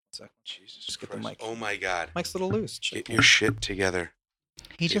Jesus Just get the Christ. mic. Oh my God. Mic's a little loose. Get your shit together.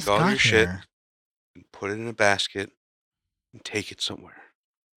 He Take just all got your shit here. and put it in a basket and take it somewhere.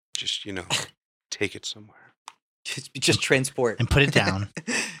 Just, take it somewhere. Just transport. And put it down.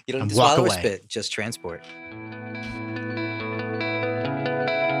 You don't and have to walk swallow or away. spit. Just transport. I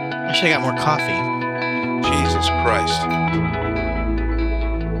should have got more coffee. Jesus Christ.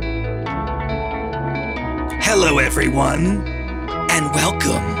 Hello, everyone, and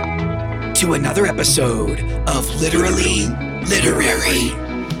welcome to another episode of Literally Literary.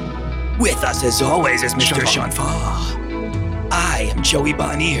 With us, as always, is Mr. Sean Faw. I am Joey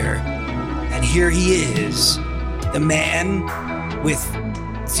Bonnier, and here he is, the man with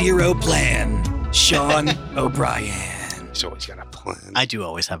zero plan, Sean O'Brien. He's always got a plan. I do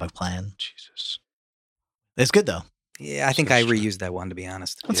always have a plan. Jesus. It's good, though. Yeah, I think So I strange. reused that one, to be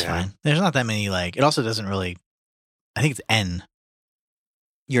honest. That's Yeah. fine. There's not that many, it also doesn't really, I think it's N.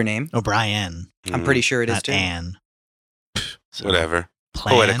 Your name? O'Brien, I'm pretty sure it is not too. Ann. So, Whatever.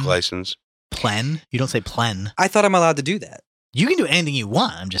 Plan. Poetic license. Plen. You don't say plen. I thought I'm allowed to do that. You can do anything you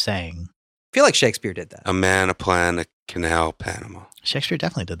want. I'm just saying. I feel like Shakespeare did that. A man, a plan, a canal, Panama. Shakespeare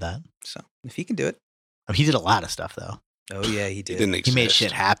definitely did that. So if he can do it. Oh, he did a lot of stuff, though. Oh, yeah, he He did. didn't He exist. made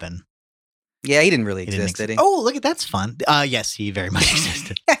shit happen. Yeah, he didn't really He didn't exist, did he? Oh, look at that's fun. Yes, he very much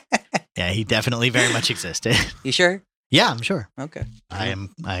existed. Yeah, he definitely very much existed. You sure? Yeah, I'm sure. Okay.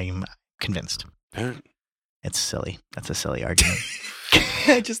 I'm convinced. Alright. It's silly. That's a silly argument.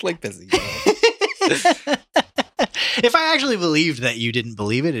 I just like busy. You know? If I actually believed that you didn't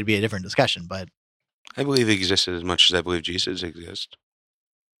believe it, it'd be a different discussion. But I believe he existed as much as I believe Jesus exists.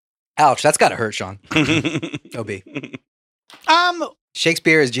 Ouch, that's got to hurt, Sean. OB.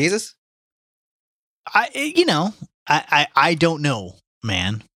 Shakespeare is Jesus? I don't know,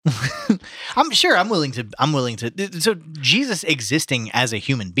 man. I'm willing to. So Jesus existing as a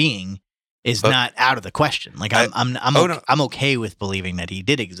human being is not out of the question. Like I'm okay with believing that he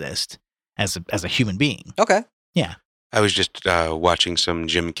did exist as a human being. Okay. I was just watching some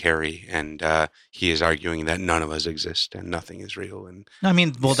Jim Carrey, and he is arguing that none of us exist and nothing is real. And I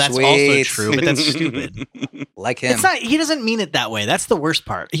mean, well, that's also Sweet. true, but that's stupid. Like him. It's not. He doesn't mean it that way. That's the worst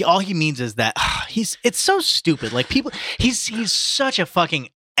part. All he means is that it's so stupid. Like people, he's such a fucking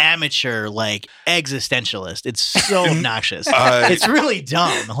amateur, existentialist. It's so obnoxious. It's really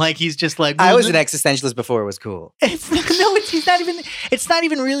dumb. Like he's just like I was an existentialist before it was cool. He's not even. It's not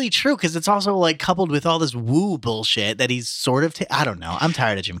even really true because it's also coupled with all this woo bullshit that he's sort of. I don't know. I'm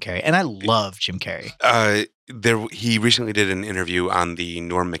tired of Jim Carrey, and I love Jim Carrey. He recently did an interview on the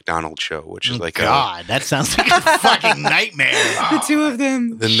Norm Macdonald show, which is God, that sounds like a fucking nightmare. The two of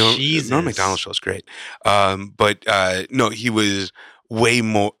them. the Norm Macdonald show is great. But no, he was way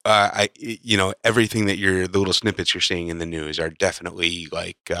more. Everything that the little snippets you're seeing in the news are definitely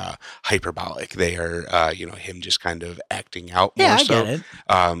hyperbolic. They are, him just kind of acting out more. Yeah, I so. get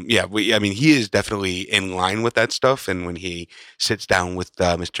it. He is definitely in line with that stuff. And when he sits down with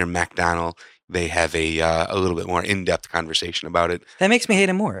Mr. McDonald, they have a little bit more in-depth conversation about it. That makes me hate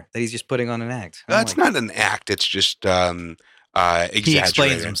him more, that he's just putting on an act. It's not an act. It's just exaggerated. He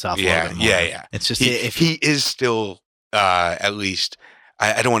explains himself. A little bit more. Yeah. It's just He is still at least.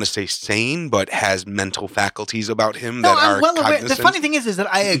 I don't want to say sane, but has mental faculties about him that I'm are well aware. cognizant. The funny thing is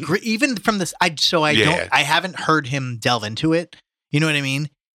that I agree. Even from this, I haven't heard him delve into it. You know what I mean?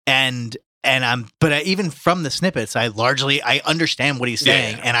 Even from the snippets, I understand what he's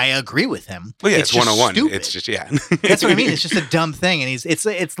saying, and I agree with him. Well, yeah, it's just 101. stupid. It's just That's what I mean. It's just a dumb thing, and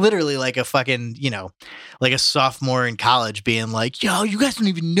it's literally like a fucking like a sophomore in college being like, "Yo, you guys don't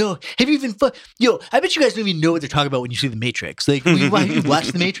even know. Have you even I bet you guys don't even know what they're talking about when you see the Matrix. Like, when you watch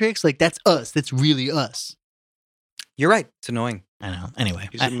the Matrix, like that's us. That's really us." You're right. It's annoying. I know. Anyway,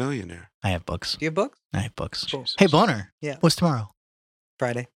 He's a millionaire. I have books. Do you have books? I have books. Cool. Hey, Boner. Yeah. What's tomorrow?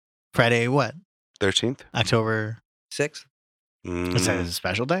 Friday what? 13th? October 6? Is that a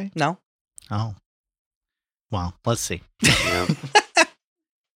special day? No. Oh. Well, let's see. Yeah.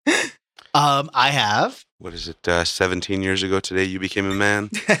 I have What is it? 17 years ago today, you became a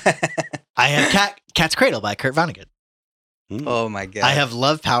man. Cat's Cradle by Kurt Vonnegut. Oh my God. I have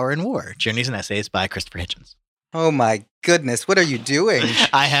Love, Power, and War, Journeys and Essays by Christopher Hitchens. Oh my goodness. What are you doing?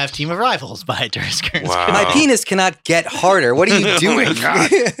 I have Team of Rivals by Doris Kearns. Wow. My penis cannot get harder. What are you doing?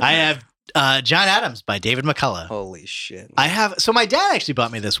 I have John Adams by David McCullough. Holy shit. So my dad actually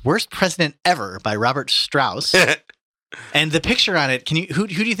bought me this Worst President Ever by Robert Strauss. And the picture on it, who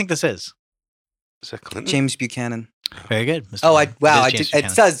do you think this is? Is that Clinton? James Buchanan. Very good. Mr. Oh, It is James it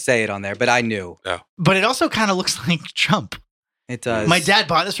Buchanan. does say it on there, but I knew. But it also kind of looks like Trump. It does. My dad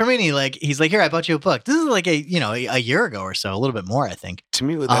bought this for me, and he's like, here, I bought you a book. This is like a year ago or so, a little bit more, I think. To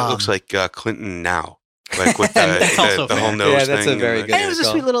me, that looks like Clinton now, like with That's also the whole fair. nose Yeah, thing. that's a very and good- And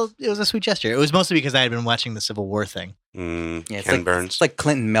it was a sweet gesture. It was mostly because I had been watching the Civil War thing. Yeah, it's Ken like, Burns. It's like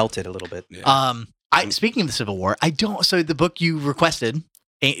Clinton melted a little bit. Yeah. Speaking of the Civil War, so the book you requested,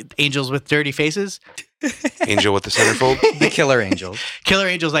 Angels with Dirty Faces, Angel with the centerfold. The Killer Angels. Killer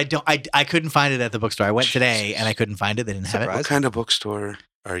Angels, I couldn't find it at the bookstore. I went today and I couldn't find it. They didn't have it. What kind of bookstore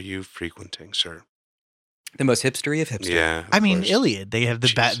are you frequenting, sir? The most hipstery of hipster. Yeah. of I mean, course. Iliad. They have the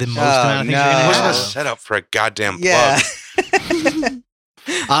Jesus. most Oh, amount of things no. you're It gonna wasn't a have. setup for a goddamn plug. Yeah.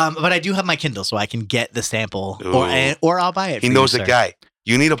 But I do have my Kindle, so I can get the sample, Ooh. or I'll buy it. He for knows you, a sir. guy.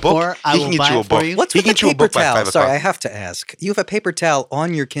 You need a book. Or I he will can get buy you a it for book. you. What's He with can the get you a paper book by towel? 5 Sorry, I o'clock. have to ask. You have a paper towel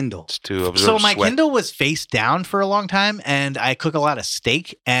on your Kindle. It's to absorb So my sweat. Kindle was face down for a long time, and I cook a lot of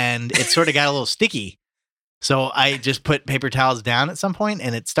steak, and it sort of got a little sticky. So I just put paper towels down at some point,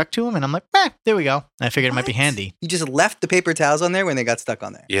 and it stuck to them, and I'm like, there we go. I figured it might be What? handy. You just left the paper towels on there when they got stuck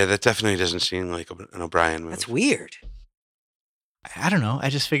on there. Yeah, that definitely doesn't seem like an O'Brien move. That's weird. I don't know.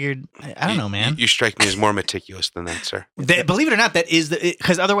 I just figured, I don't know, man. You strike me as more meticulous than that, sir. Believe it or not, that is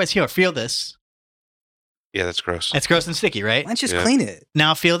because otherwise, here, feel this. Yeah, that's gross. It's gross and sticky, right? Why don't you just Yeah. clean it?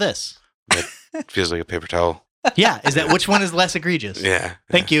 Now feel this. It feels like a paper towel. Yeah, which one is less egregious? Yeah.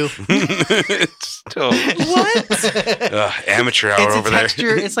 Thank you. It's still What? amateur hour It's a over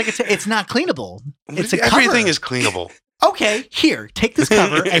texture. It's like it's not cleanable. It's a Everything cover. is cleanable. Okay, here, take this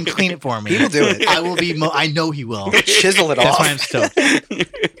cover and clean it for me. He will do it. I will be. I know he will. Chisel it That's off. why I'm stoked.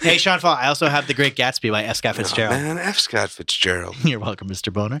 Hey, Sean Fall. I also have The Great Gatsby by F. Scott Fitzgerald. Oh, man, F. Scott Fitzgerald. You're welcome,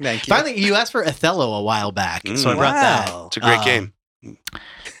 Mr. Boner. Thank you. Finally, you asked for Othello a while back, so I brought Wow. It's a great Um, game.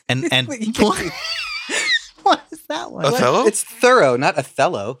 that. And Wait, you can't- what is that one? Othello? It's thorough, not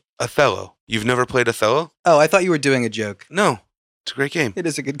Othello. Othello. You've never played Othello? Oh, I thought you were doing a joke. No. It's a great game. It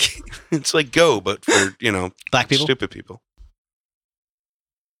is a good game. It's like Go, but for, Black people. stupid people.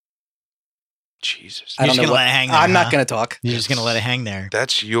 Jesus. I You're don't just know gonna what- let it hang there. I'm not huh? going to talk. You're just gonna let it hang there.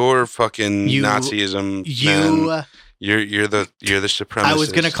 That's your fucking You- Nazism. You. man. You're the supremacist. I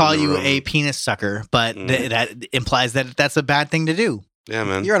was gonna call in the you room. a penis sucker, but Mm. that implies that that's a bad thing to do. Yeah,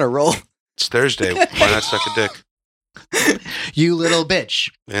 man. You're on a roll. It's Thursday. Why not suck a dick? You little bitch.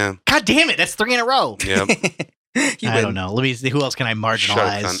 Yeah. God damn it! That's 3 in a row. Yep. You I win. don't know. Let me see. Who else can I Shut up,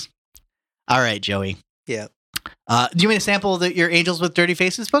 marginalize? cunt. All right, Joey. Yeah. Do you want me to sample your Angels with Dirty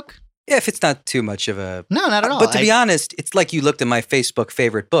Faces book? Yeah, if it's not too much of a. No, not at all. But to be honest, it's like you looked at my Facebook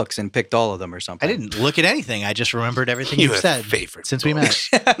favorite books and picked all of them or I something. didn't look at anything. I just remembered everything You you've have said favorite since we met.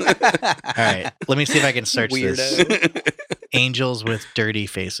 books. All right, let me see if I can search this. Weirdo. Angels with Dirty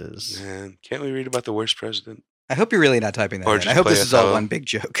Faces. Man, can't we read about the worst president? I hope you're really not typing that. Or in. just I hope play this is all Othello. one big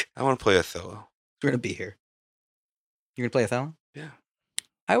joke. I want to play Othello. We're gonna be here. You're gonna play Othello? Yeah.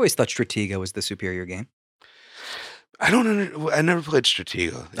 I always thought Stratega was the superior game. I I never played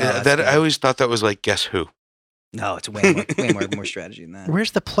Stratega. that's That good. I always thought that was like Guess Who. No, it's way more strategy than that.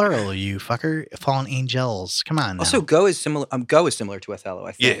 Where's the plural, you fucker? Fallen Angels. Come on now. Also, Go is similar. Go is similar to Othello.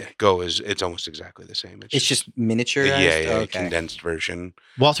 I think. Yeah, Go it's almost exactly the same. It's just miniature. condensed version,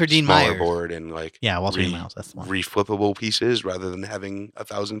 Walter Dean smaller Myers. board, and like Yeah, Walter Dean Myers. That's the one. reflippable pieces rather than having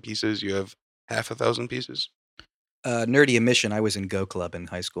 1,000 pieces. You have half 1,000 pieces. Nerdy admission. I was in Go Club in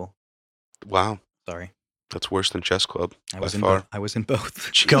high school. Wow, Sorry, that's worse than chess club. I by was in. far. I was in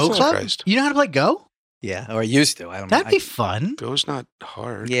both. Go Jesus Club? Christ. You know how to play Go? Yeah, or I used to. I don't That'd know. be fun. Go's not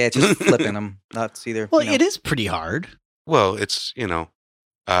hard. Yeah, it's just flipping them. Not either. Well, you know. it is pretty hard. Well, it's To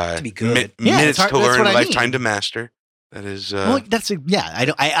be good. Yeah, minutes it's hard- to that's learn, what I lifetime mean. to master. That is. Well,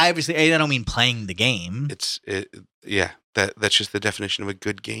 I obviously I don't mean playing the game. That's just the definition of a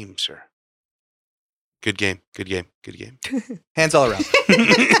good game, sir. Good game. Good game. Good game. Hands all around.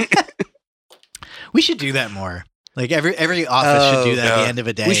 We should do that more. Like every office should do that at no. the end of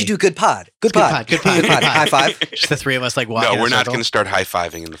a day. We should do good pod. Good pod. Good pod. High five. Just the three of us like walking. No, in a we're not circle. going to start high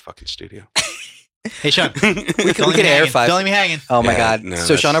fiving in the fucking studio. Hey, Sean. We Don't could leave me air hanging. five. Don't leave me hanging. Oh my Yeah, God. no,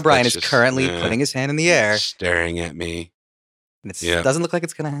 So Sean that's- O'Brien that's is just- currently yeah. putting his hand in the air. staring at me. And it Yeah. doesn't look like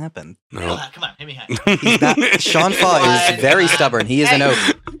it's going to happen. No. Come on, hit me high. He's not, Sean Faw Why? is very stubborn. He is an oak.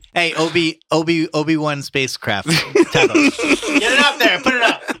 Hey, Obi-Wan spacecraft. Tether. Get it up there. Put it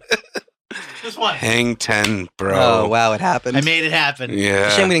up. Just one. Hang 10, bro. Oh, wow. It happened. I made it happen. Yeah.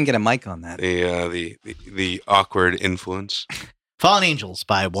 Shame we didn't get a mic on that. The awkward influence. Fallen Angels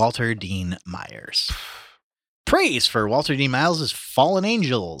by Walter Dean Myers. Praise for Walter Dean Myers' Fallen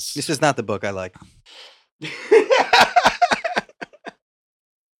Angels. This is not the book I like. It's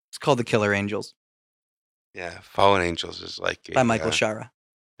called The Killer Angels Yeah, Fallen Angels is like by Michael Shara.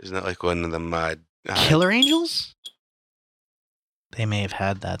 Isn't that like one of them? Killer Angels? They may have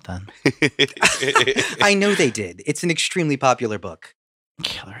had that then. I know they did. It's an extremely popular book.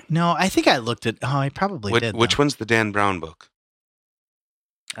 Killer. No, I think I looked at. Oh, I probably did. Which though. one's the Dan Brown book?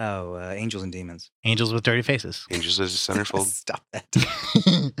 Oh, Angels and Demons. Angels with Dirty Faces. Angels as a Centerfold. Stop that.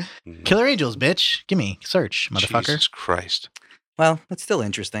 Mhm. Killer Angels, bitch. Gimme. Search, motherfucker. Jesus Christ. Well, it's still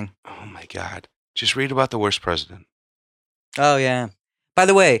interesting. Oh my God. Just read about the worst president. Oh, yeah. By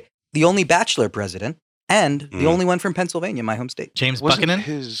the way, the only bachelor president and the Mm. only one from Pennsylvania, my home state. James Wasn't Buchanan.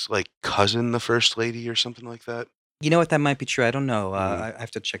 his like cousin the first lady or something like that? You know what? That might be true. I don't know. Mm. I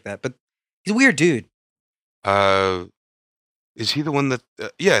have to check that. But he's a weird dude. Is he the one that?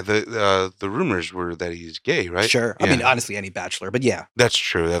 The rumors were that he's gay, right? Sure. I mean, Yeah. honestly, any bachelor. But yeah. That's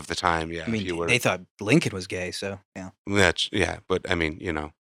true of the time. Yeah, I mean, if you were, they thought Lincoln was gay. So, yeah. but I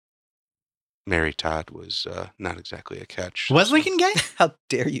mean, Mary Todd was not exactly a catch. Was Lincoln gay? How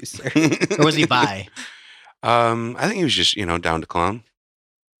dare you, sir? Or was he bi? I think he was just down to clown.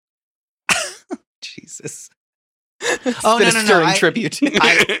 Jesus. Oh, It's been no, a no, stirring I- tribute.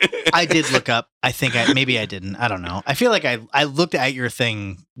 I did look up. I think maybe I didn't. I don't know. I feel like I looked at your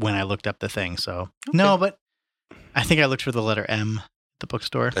thing when I looked up the thing. So no, but I think I looked for the letter M at the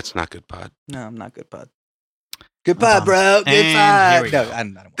bookstore. That's not good, pod. No, I'm not good pod. Good pod, Um, bro. Good and pod. here we No, go. I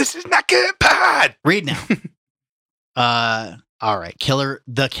don't This is not good, pod. Read now. All right.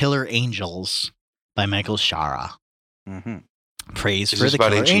 The Killer Angels by Michael Shara. Mm-hmm. Praise Is for this the about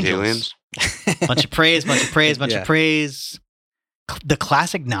Killer ancient Angels. aliens? Bunch of praise, bunch of praise, bunch Yeah. of praise. The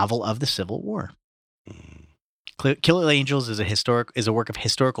classic novel of the Civil War. Mm. Killer Angels is a work of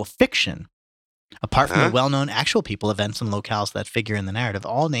historical fiction. Apart from Huh? the well-known actual people, events, and locales that figure in the narrative,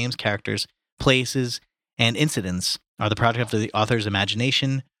 all names, characters, places, and incidents are the product of the author's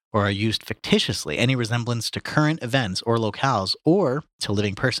imagination or are used fictitiously. Any resemblance to current events or locales or to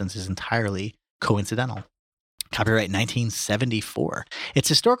living persons is entirely coincidental. Copyright 1974. It's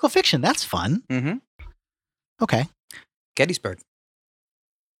historical fiction. That's fun. Mm-hmm. Okay. Gettysburg.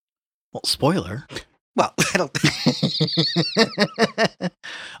 Well, spoiler. Well, I don't.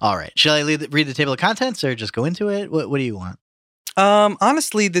 All right. Shall I read the table of contents or just go into it? What do you want?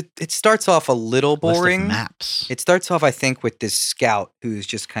 Honestly, it starts off a little List of boring. maps. It starts off, I think, with this scout who's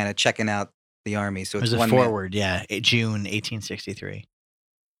just kind of checking out the army. So it's There's a one man. forward, yeah. June 1863.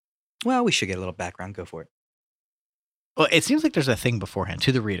 Well, we should get a little background. Go for it. Well, it seems like there's a thing beforehand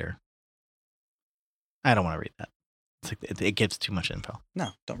to the reader. I don't want to read that. It's like it gives too much info. No,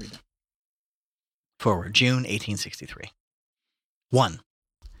 don't read that. Forward, June 1863. 1.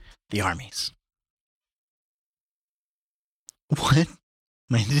 The armies. What?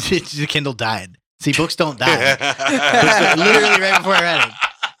 The Kindle died. See, books don't die. Literally right before I read it.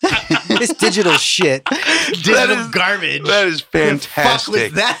 This digital shit. Digital garbage. That is The fuck was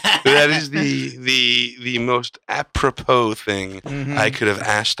fantastic. that? That is the most apropos thing Mhm. I could have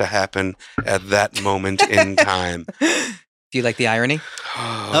asked to happen at that moment in time. Do you like the irony?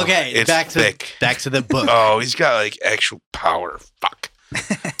 Okay, it's back thick. to the book. Oh, he's got like actual power. Fuck.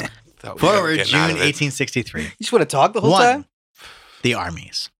 Thought we were Forward, getting June out of it. 1863. You just want to talk the whole 1. time? The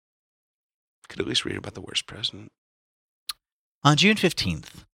armies. Could at least read about the worst president. On June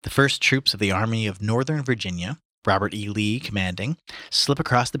 15th, the first troops of the Army of Northern Virginia, Robert E. Lee commanding, slip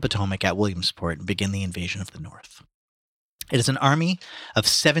across the Potomac at Williamsport and begin the invasion of the North. It is an army of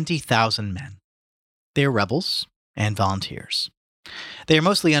 70,000 men. They are rebels and volunteers. They are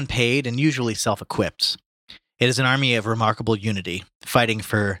mostly unpaid and usually self-equipped. It is an army of remarkable unity, fighting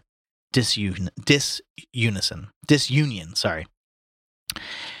for disunion. Sorry.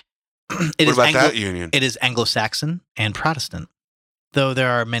 It What is about that union? It is Anglo-Saxon and Protestant. Though there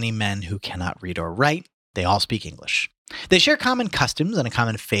are many men who cannot read or write, they all speak English. They share common customs and a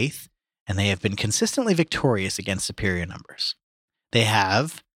common faith, and they have been consistently victorious against superior numbers. They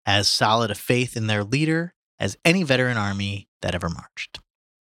have as solid a faith in their leader as any veteran army that ever marched.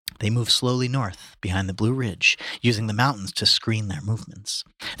 They move slowly north behind the Blue Ridge, using the mountains to screen their movements.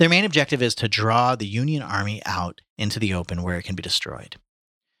 Their main objective is to draw the Union Army out into the open where it can be destroyed.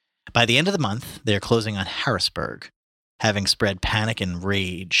 By the end of the month, they are closing on Harrisburg, having spread panic and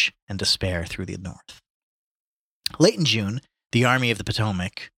rage and despair through the north. Late in June, the Army of the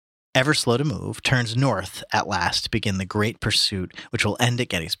Potomac, ever slow to move, turns north at last to begin the great pursuit which will end at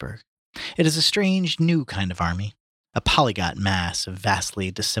Gettysburg. It is a strange, new kind of army, a polyglot mass of vastly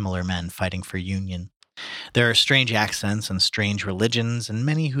dissimilar men fighting for union. There are strange accents and strange religions, and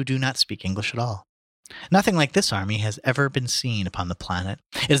many who do not speak English at all. Nothing like this army has ever been seen upon the planet.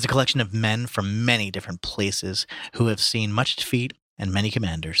 It is a collection of men from many different places who have seen much defeat and many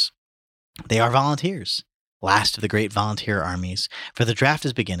commanders. They are volunteers, last of the great volunteer armies, for the draft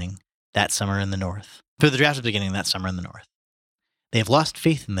is beginning that summer in the north. They have lost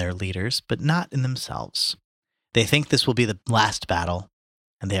faith in their leaders, but not in themselves. They think this will be the last battle,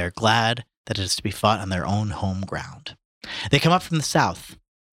 and they are glad that it is to be fought on their own home ground. They come up from the south,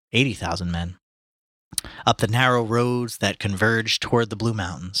 80,000 men, up the narrow roads that converge toward the Blue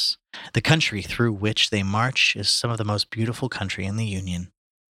Mountains. The country through which they march is some of the most beautiful country in the Union.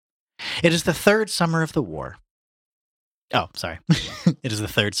 It is the third summer of the war. Oh, sorry. It is the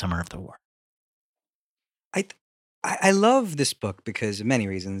third summer of the war. I love this book because of many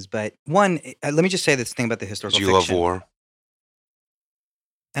reasons, but one, let me just say this thing about the historical Do you fiction. love war?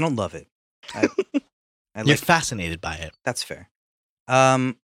 I don't love it. You're fascinated by it. That's fair.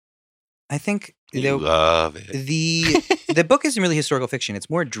 I think You love it. the book isn't really historical fiction. It's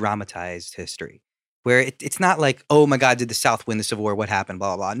more dramatized history, where it's not like, oh my God, did the South win the Civil War? What happened?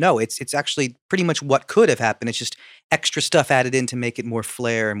 Blah, blah, blah. No, it's actually pretty much what could have happened. It's just extra stuff added in to make it more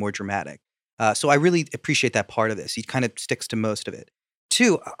flair and more dramatic. So I really appreciate that part of this. He kind of sticks to most of it.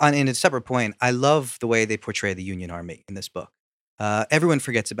 Two, in a separate point, I love the way they portray the Union Army in this book. Everyone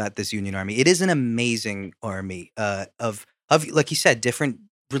forgets about this Union Army. It is an amazing army of like you said, different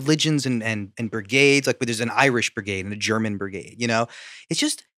religions and brigades. Like there's an Irish brigade and a German brigade.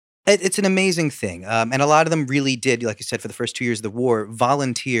 It's an amazing thing. And a lot of them really did, like you said, for the first 2 years of the war,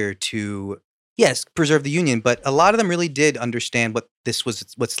 volunteer to, yes, preserve the Union. But a lot of them really did understand what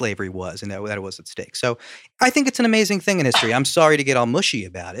slavery was and that it was at stake. So I think it's an amazing thing in history. I'm sorry to get all mushy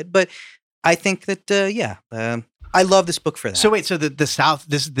about it, but I think that, I love this book for that. So wait, so the South,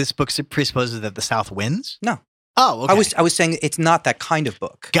 this book presupposes that the South wins? No. Oh, okay. I was saying it's not that kind of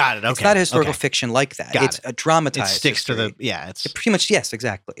book. Got it. Okay. It's not a historical fiction like that. Got it's a dramatized. It sticks history. to the It pretty much, yes,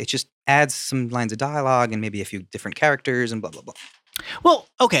 exactly. It just adds some lines of dialogue and maybe a few different characters and blah blah blah. Well,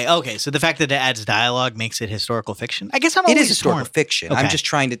 okay. So the fact that it adds dialogue makes it historical fiction. I guess It is historical fiction. Okay. I'm just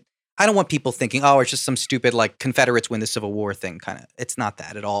trying to. I don't want people thinking, oh, it's just some stupid like Confederates win the Civil War thing. Kind of. It's not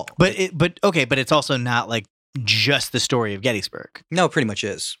that at all. But it's also not like just the story of Gettysburg. No, it pretty much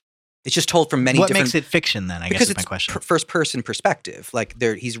is. It's just told from many What different. makes it fiction then? I guess is my question. First person perspective. Like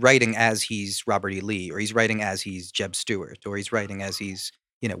he's writing as he's Robert E. Lee, or he's writing as he's Jeb Stuart, or he's writing as he's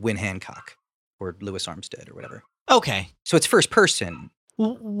Win Hancock or Louis Armstead or whatever. Okay. So it's first person.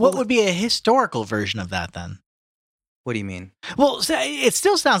 What would be a historical version of that then? What do you mean? Well, it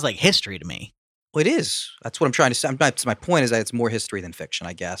still sounds like history to me. Well, it is. That's what I'm trying to say. My point is that it's more history than fiction,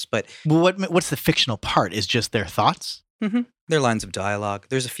 I guess. But what's the fictional part? Is just their thoughts? Mm-hmm. Their lines of dialogue.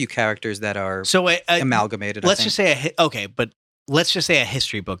 There's a few characters that are amalgamated. Let's just say let's just say a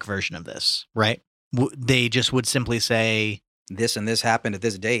history book version of this, right? They just would simply say this and this happened at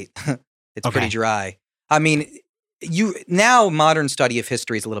this date. It's pretty dry. I mean, now modern study of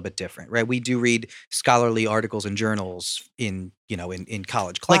history is a little bit different, right? We do read scholarly articles and journals in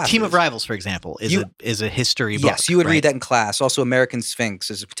college classes. Like Team of Rivals, for example, is a history book. Yes, you would read that in class. Also, American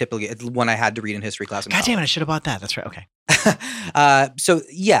Sphinx is typically one I had to read in history class. God damn it, I should have bought that. That's right. Okay. So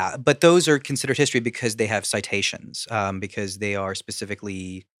yeah, but those are considered history because they have citations, because they are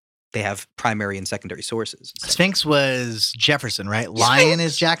specifically. They have primary and secondary sources. So. Sphinx was Jefferson, right? Lion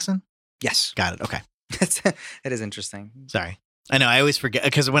is Jackson? Yes. Got it. Okay. That is interesting. Sorry. I know. I always forget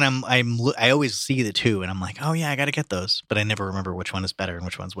because when I always see the two and I'm like, oh yeah, I got to get those. But I never remember which one is better and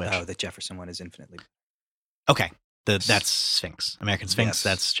which one's which. Oh, the Jefferson one is infinitely. Okay. That's Sphinx. American Sphinx. Yes.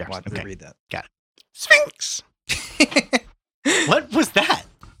 That's Jefferson. Okay. Read that. Got it. Sphinx. What was that?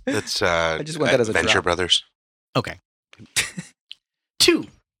 That's I just want that as a Venture drop. Brothers. Okay. 2.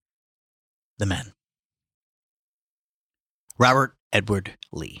 The men. Robert Edward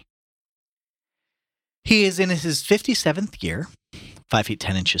Lee. He is in his 57th year, 5 feet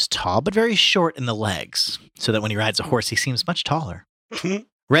 10 inches tall, but very short in the legs, so that when he rides a horse, he seems much taller.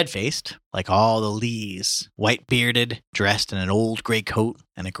 Red-faced, like all the Lees, white-bearded, dressed in an old gray coat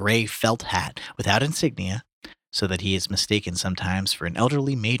and a gray felt hat without insignia, so that he is mistaken sometimes for an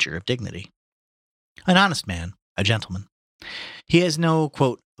elderly major of dignity. An honest man, a gentleman. He has no,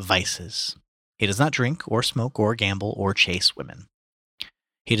 quote, vices. He does not drink or smoke or gamble or chase women.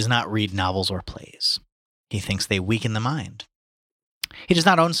 He does not read novels or plays. He thinks they weaken the mind. He does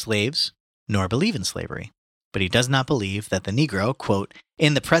not own slaves, nor believe in slavery, but he does not believe that the Negro, quote,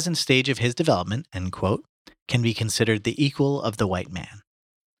 in the present stage of his development, end quote, can be considered the equal of the white man.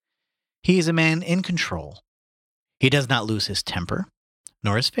 He is a man in control. He does not lose his temper,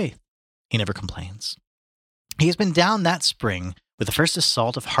 nor his faith. He never complains. He has been down that spring with the first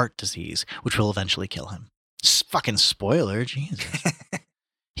assault of heart disease, which will eventually kill him. Fucking spoiler, Jesus.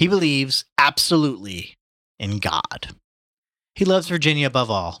 He believes absolutely in God. He loves Virginia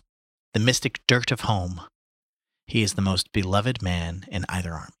above all, the mystic dirt of home. He is the most beloved man in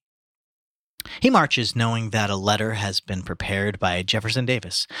either army. He marches knowing that a letter has been prepared by Jefferson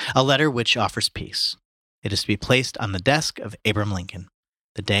Davis, a letter which offers peace. It is to be placed on the desk of Abraham Lincoln,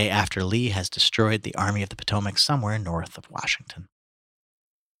 the day after Lee has destroyed the Army of the Potomac somewhere north of Washington.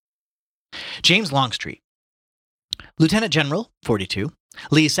 James Longstreet, Lieutenant General, 42,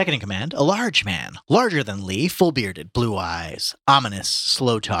 Lee's second in command, a large man, larger than Lee, full-bearded, blue eyes, ominous,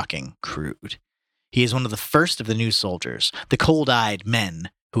 slow-talking, crude. He is one of the first of the new soldiers, the cold-eyed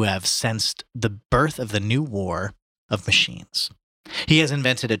men who have sensed the birth of the new war of machines. He has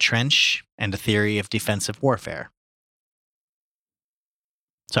invented a trench and a theory of defensive warfare.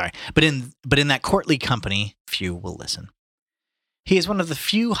 But in that courtly company, few will listen. He is one of the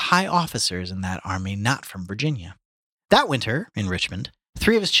few high officers in that army not from Virginia. That winter, in Richmond,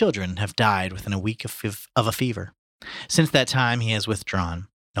 3 of his children have died within a week of a fever. Since that time, he has withdrawn,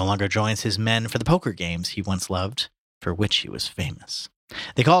 no longer joins his men for the poker games he once loved, for which he was famous.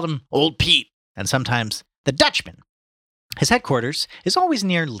 They called him Old Pete, and sometimes the Dutchman. His headquarters is always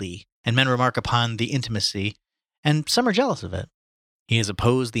near Lee, and men remark upon the intimacy, and some are jealous of it. He has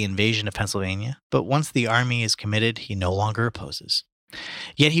opposed the invasion of Pennsylvania, but once the army is committed, he no longer opposes.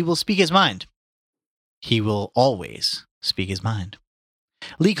 Yet he will speak his mind. He will always speak his mind.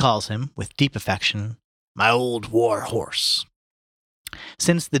 Lee calls him, with deep affection, my old war horse.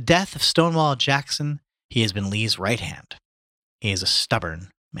 Since the death of Stonewall Jackson, he has been Lee's right hand. He is a stubborn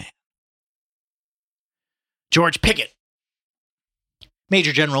man. George Pickett,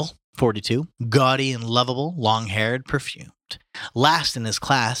 Major General, 42, gaudy and lovable, long-haired, perfumed. Last in his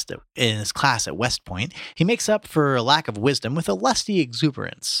class at West Point, he makes up for a lack of wisdom with a lusty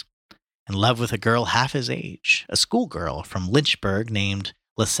exuberance. In love with a girl half his age, a schoolgirl from Lynchburg named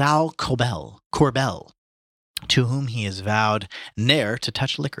LaSalle Corbell, to whom he has vowed ne'er to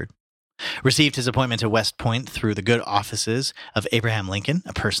touch liquor. Received his appointment to West Point through the good offices of Abraham Lincoln,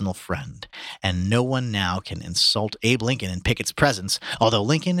 a personal friend, and no one now can insult Abe Lincoln in Pickett's presence, although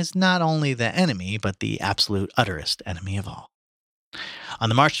Lincoln is not only the enemy, but the absolute utterest enemy of all. On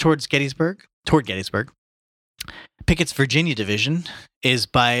the march toward Gettysburg, Pickett's Virginia division is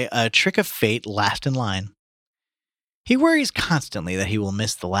by a trick of fate last in line. He worries constantly that he will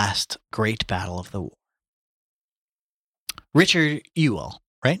miss the last great battle of the war. Richard Ewell,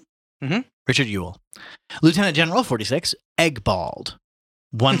 right? Mm-hmm. Richard Ewell. Lieutenant General, 46, egg-balled,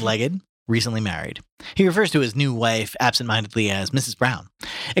 one-legged, recently married. He refers to his new wife absent-mindedly as Mrs. Brown.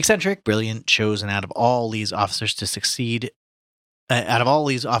 Eccentric, brilliant, chosen out of all Lee's officers to succeed a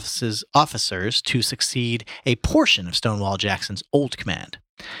portion of Stonewall Jackson's old command.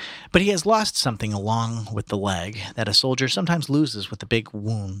 But he has lost something along with the leg that a soldier sometimes loses with the big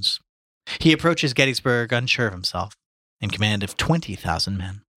wounds. He approaches Gettysburg unsure of himself, in command of 20,000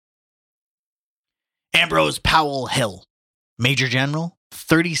 men. Ambrose Powell Hill, Major General,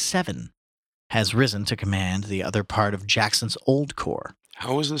 37, has risen to command the other part of Jackson's old corps.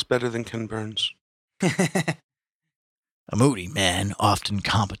 How is this better than Ken Burns? A moody man, often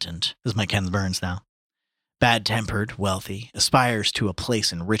competent. This is my Ken Burns now. Bad-tempered, wealthy, aspires to a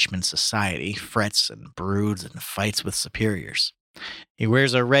place in Richmond society, frets and broods and fights with superiors. He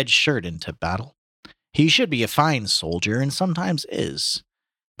wears a red shirt into battle. He should be a fine soldier, and sometimes is.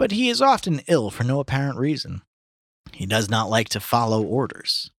 But he is often ill for no apparent reason. He does not like to follow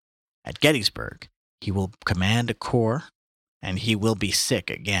orders. At Gettysburg, he will command a corps, and he will be sick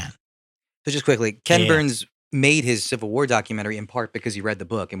again. So just quickly, Ken Burns made his Civil War documentary in part because he read the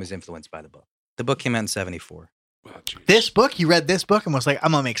book and was influenced by the book. The book came out in 1974. Well, this book, he read this book and was like,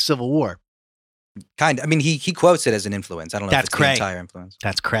 I'm going to make Civil War. Kind of. I mean, he quotes it as an influence. I don't know if it's the entire influence.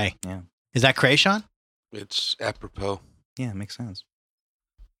 That's cray. Yeah. Is that cray, Sean? it's apropos. Yeah, it makes sense.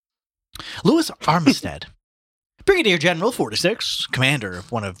 Louis Armistead, Brigadier General, 46, commander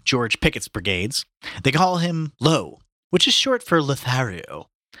of one of George Pickett's brigades. They call him Low, which is short for Lothario,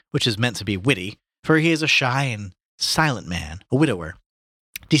 which is meant to be witty, for he is a shy and silent man, a widower.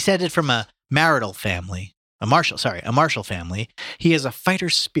 Descended from a martial family, he has a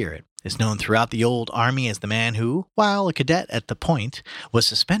fighter's spirit, is known throughout the old army as the man who, while a cadet at the Point, was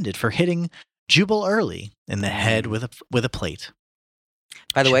suspended for hitting Jubal Early in the head with a plate.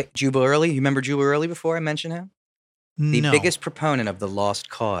 By the way, Jubal Early, you remember Jubal Early before I mentioned him? The No. biggest proponent of the lost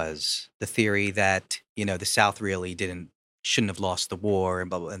cause, the theory that, the South really shouldn't have lost the war and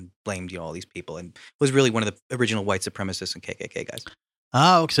blah, blah, and blamed all these people, and was really one of the original white supremacists and KKK guys.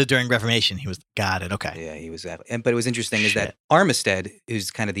 Oh, so during Reformation, he was, got it, okay. Yeah, he was that. But it was interesting is that Armistead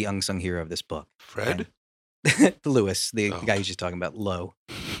is kind of the unsung hero of this book. Fred? Lewis, the guy who's just talking about, Low.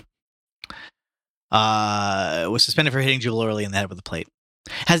 Was suspended for hitting Jubal Early in the head with a plate.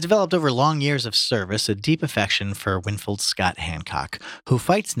 has developed over long years of service a deep affection for Winfield Scott Hancock, who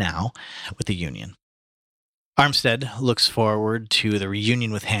fights now with the Union. Armstead looks forward to the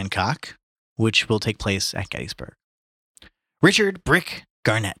reunion with Hancock, which will take place at Gettysburg. Richard Brick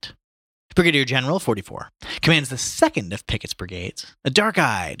Garnett, Brigadier General, 44, commands the second of Pickett's brigades. A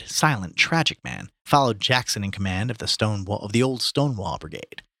dark-eyed, silent, tragic man followed Jackson in command of the old Stonewall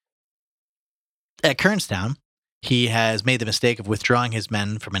Brigade. At Kernstown, he has made the mistake of withdrawing his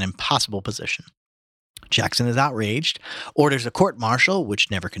men from an impossible position. Jackson is outraged, orders a court-martial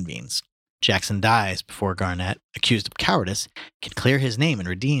which never convenes. Jackson dies before Garnett, accused of cowardice, can clear his name and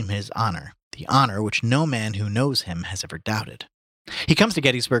redeem his honor, the honor which no man who knows him has ever doubted. He comes to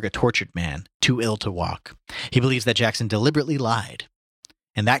Gettysburg a tortured man, too ill to walk. He believes that Jackson deliberately lied.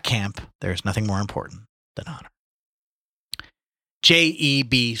 In that camp, there is nothing more important than honor.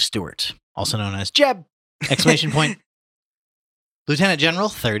 J.E.B. Stuart, also known as Jeb! Exclamation point. Lieutenant General,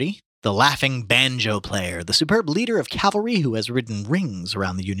 30, the laughing banjo player, the superb leader of cavalry who has ridden rings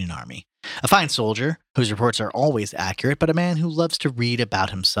around the Union Army. A fine soldier, whose reports are always accurate, but a man who loves to read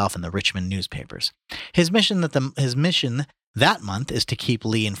about himself in the Richmond newspapers. His mission that month is to keep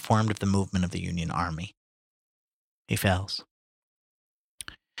Lee informed of the movement of the Union Army. He fails.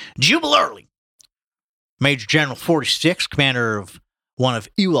 Jubal Early, Major General 46, commander of one of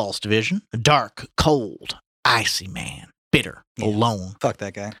Ewell's division, a dark, cold, icy man, bitter, alone. Fuck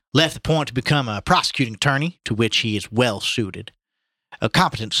that guy. Left the point to become a prosecuting attorney, to which he is well suited. A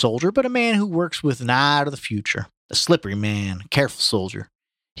competent soldier, but a man who works with an eye to the future. A slippery man, a careful soldier.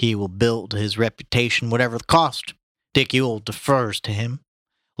 He will build his reputation whatever the cost. Dick Ewell defers to him.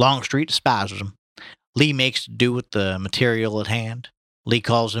 Longstreet despises him. Lee makes to do with the material at hand. Lee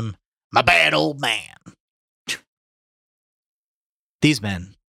calls him, my bad old man. These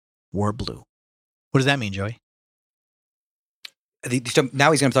men wore blue. What does that mean, Joey?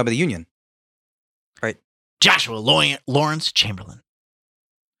 Now he's going to talk about the Union. Right. Joshua Lawrence Chamberlain.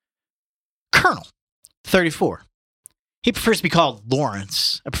 Colonel, 34. He prefers to be called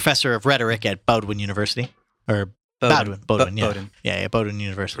Lawrence, a professor of rhetoric at Bowdoin University. Or Bowdoin, yeah. Bowdoin. Yeah, Bowdoin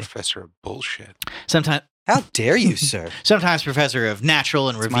University. Professor of bullshit. Sometimes... How dare you, sir? Sometimes professor of natural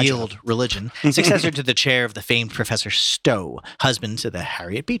and revealed religion, successor to the chair of the famed Professor Stowe, husband to the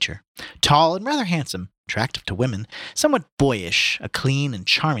Harriet Beecher. Tall and rather handsome, attractive to women, somewhat boyish, a clean and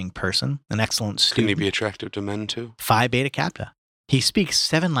charming person, an excellent student. Couldn't he be attractive to men, too? Phi Beta Kappa. He speaks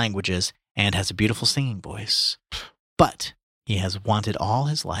 7 languages and has a beautiful singing voice. But he has wanted all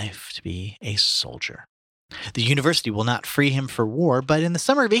his life to be a soldier. The university will not free him for war, but in the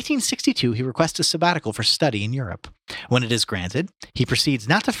summer of 1862, he requests a sabbatical for study in Europe. When it is granted, he proceeds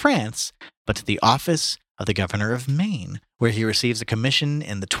not to France, but to the office of the governor of Maine, where he receives a commission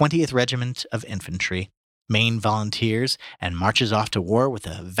in the 20th Regiment of Infantry, Maine Volunteers, and marches off to war with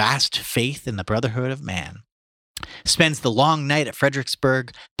a vast faith in the brotherhood of man. Spends the long night at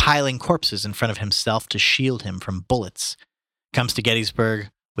Fredericksburg, piling corpses in front of himself to shield him from bullets. Comes to Gettysburg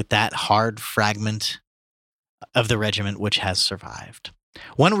with that hard fragment of the regiment which has survived.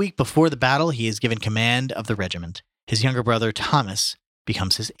 1 week before the battle, he is given command of the regiment. His younger brother, Thomas,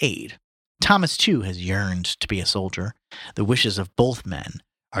 becomes his aide. Thomas, too, has yearned to be a soldier. The wishes of both men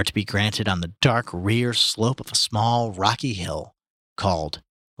are to be granted on the dark rear slope of a small rocky hill called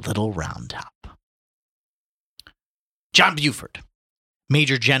Little Round Top. John Buford,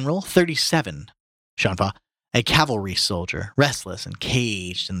 Major General, 37, Sean-Fa, a cavalry soldier, restless and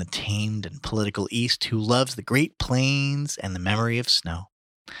caged in the tamed and political East who loves the great plains and the memory of snow.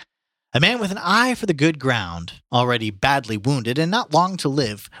 A man with an eye for the good ground, already badly wounded and not long to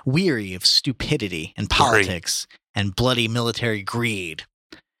live, weary of stupidity and politics and bloody military greed.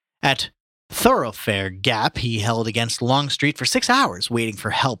 At Thoroughfare Gap, he held against Longstreet for 6 hours, waiting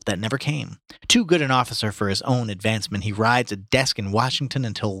for help that never came. Too good an officer for his own advancement, he rides a desk in Washington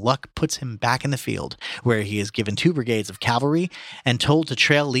until luck puts him back in the field, where he is given 2 brigades of cavalry and told to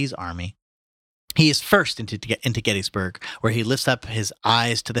trail Lee's army. He is first into Gettysburg, where he lifts up his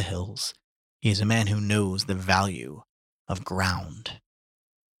eyes to the hills. He is a man who knows the value of ground.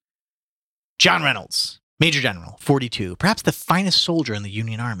 John Reynolds, Major General, 42, perhaps the finest soldier in the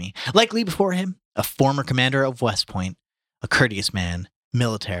Union Army. Like Lee before him, a former commander of West Point, a courteous man,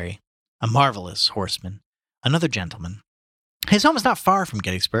 military, a marvelous horseman, another gentleman. His home is not far from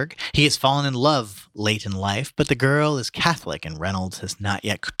Gettysburg. He has fallen in love late in life, but the girl is Catholic, and Reynolds has not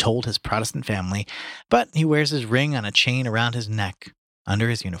yet told his Protestant family, but he wears his ring on a chain around his neck under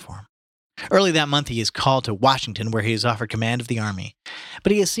his uniform. Early that month, he is called to Washington, where he is offered command of the army.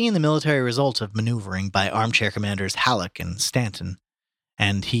 But he has seen the military results of maneuvering by armchair commanders Halleck and Stanton,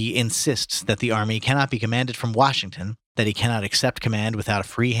 and he insists that the army cannot be commanded from Washington, that he cannot accept command without a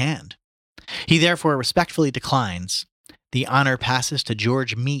free hand. He therefore respectfully declines. The honor passes to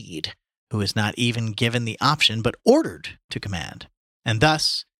George Meade, who is not even given the option but ordered to command. And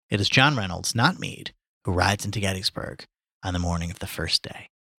thus, it is John Reynolds, not Meade, who rides into Gettysburg on the morning of the first day.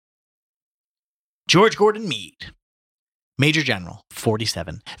 George Gordon Meade, Major General,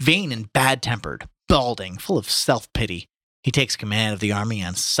 47, vain and bad-tempered, balding, full of self-pity. He takes command of the army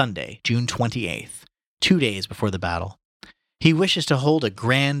on Sunday, June 28th, 2 days before the battle. He wishes to hold a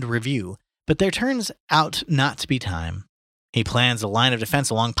grand review, but there turns out not to be time. He plans a line of defense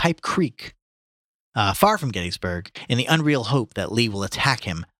along Pipe Creek, far from Gettysburg, in the unreal hope that Lee will attack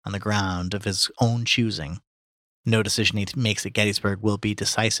him on the ground of his own choosing. No decision he makes at Gettysburg will be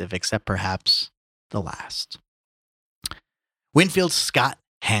decisive, except perhaps the last. Winfield Scott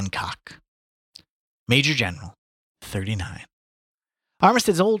Hancock, Major General, 39.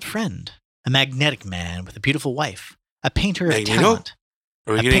 Armistead's old friend, a magnetic man with a beautiful wife, a painter of talent.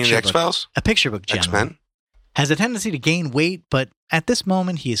 Are we getting into X-Files? A picture book general. X-Men? Has a tendency to gain weight, but at this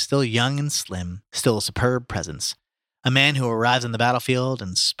moment he is still young and slim, still a superb presence. A man who arrives on the battlefield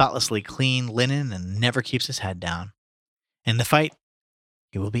in spotlessly clean linen and never keeps his head down. In the fight,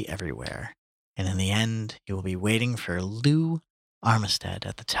 he will be everywhere. And in the end, he will be waiting for Lou Armistead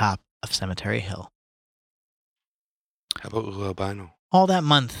at the top of Cemetery Hill. How about Lou Albino? All that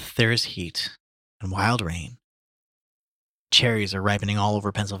month, there is heat and wild rain. Cherries are ripening all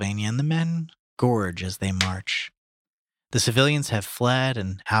over Pennsylvania, and the men gorge as they march. The civilians have fled,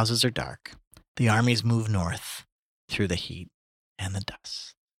 and houses are dark. The armies move north through the heat and the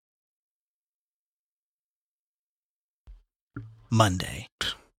dust. Monday,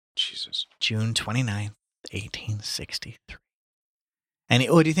 Jesus. June 29th, 1863. And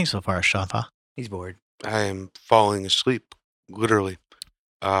what do you think so far, Shafa? He's bored. I am falling asleep, literally.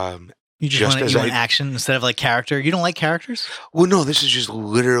 You just want action instead of like character? You don't like characters? Well, no, this is just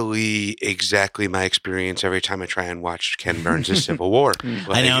literally exactly my experience every time I try and watch Ken Burns' Civil War.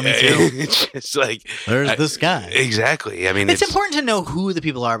 Like, I know, me too. It's just like... There's this guy. Exactly. I mean, it's important to know who the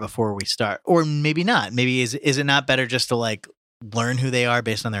people are before we start. Or maybe not. Maybe is it not better just to like learn who they are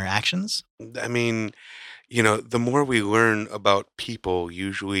based on their actions? I mean, you know, the more we learn about people,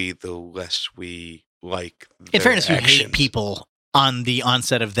 usually the less we like their In fairness, actions. we hate people on the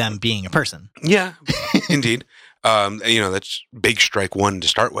onset of them being a person. Yeah, indeed. You know, that's big strike one to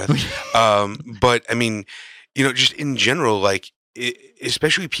start with. But I mean, you know, just in general, like,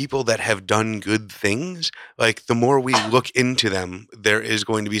 especially people that have done good things, like the more we look into them, there is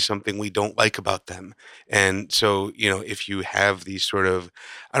going to be something we don't like about them. And so, you know, if you have these sort of,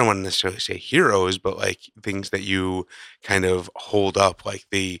 I don't want to necessarily say heroes, but like things that you kind of hold up, like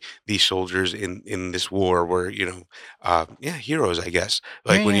these soldiers in this war were, you know, heroes, I guess.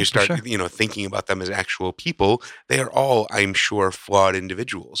 Like when you start, you know, thinking about them as actual people, they are all, I'm sure, flawed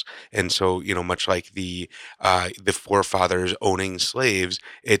individuals. And so, you know, much like the forefathers owning slaves,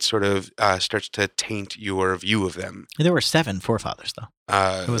 it sort of starts to taint your view of them. There were 7 forefathers, though.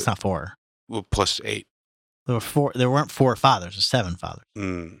 It was not 4. Well, plus 8. There were 4. There weren't 4 fathers. There were 7 fathers.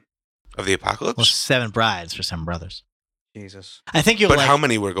 Of the apocalypse? Well, 7 brides for 7 brothers. Jesus. I think you'll. But how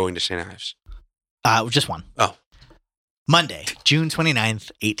many were going to St. Ives? Just 1. Oh. Monday, June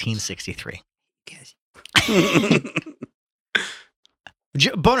 29th, 1863.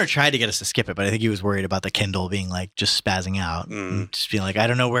 Boner tried to get us to skip it, but I think he was worried about the Kindle being like just spazzing out and just being like, I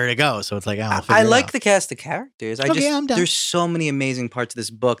don't know where to go. So it's like, I like the cast of characters. I'm down. There's so many amazing parts of this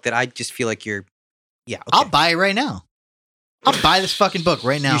book that I just feel like you're, okay. I'll buy it right now. I'll buy this fucking book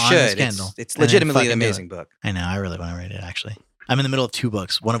right now. You should. On this Kindle. It's legitimately an amazing book. I know. I really want to read it, actually. I'm in the middle of 2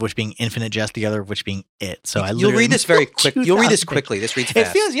 books, one of which being Infinite Jest, the other of which being It. So you'll read this very quick. You'll read this quickly. This reads fast.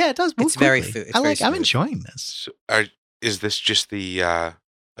 It feels, it does move quickly. It's very I'm enjoying this. So is this just the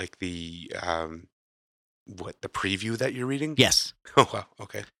the preview that you're reading? Yes. Oh, wow.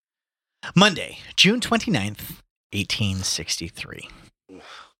 Okay. Monday, June 29th, 1863.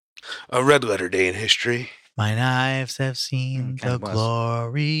 A red letter day in history. Mine eyes have seen the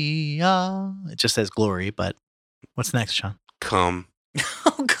glory of... It just says glory, but what's next, Sean? Come.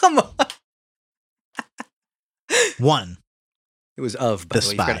 Oh, come on. 1. It was of, by the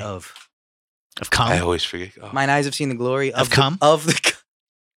way. You forgot of. Of come? I always forget. Oh. Mine eyes have seen the glory of come? The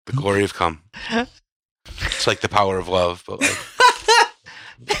glory of come. It's like the power of love, but like...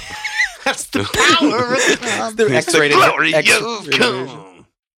 That's the power of love. The X-rated glory of come.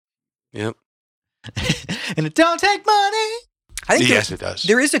 Yep. And it don't take money. I think yes, it does.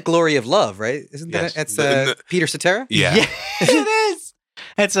 There is a glory of love, right? Isn't that that's Peter Cetera? Yeah. It is.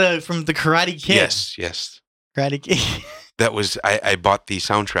 That's from the Karate Kid. Yes. Karate Kid. That was I bought the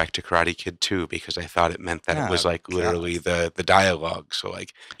soundtrack to Karate Kid 2 because I thought it meant that it was like literally the dialogue. So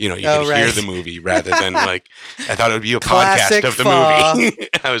like, you could hear the movie rather than like I thought it would be a Classic podcast of the movie.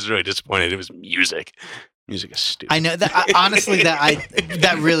 I was really disappointed. It was music. Music is stupid. I know that honestly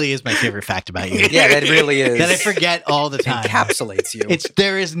that really is my favorite fact about you. Yeah, that really is. That I forget all the time. Encapsulates you.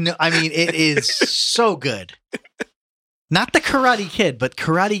 It is so good. Not the Karate Kid, but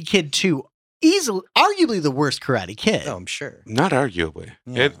Karate Kid 2. Arguably the worst Karate Kid. Oh, I'm sure. Not arguably.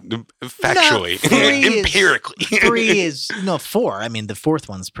 Yeah. Factually. Empirically. 3 is 4. I mean, the fourth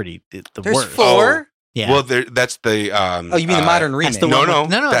one's pretty the There's worst. 4? Yeah. Well, that's the. Oh, you mean the modern remake? the one No,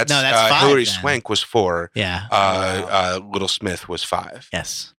 with- no, That's, no, that's 5 Hilary then. Swank was 4. Yeah. Little Smith was 5.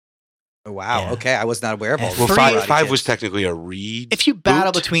 Yes. Oh, wow. Yeah. Okay, I was not aware of all. And Well, these Three- Karate five Kids. was technically a read. If you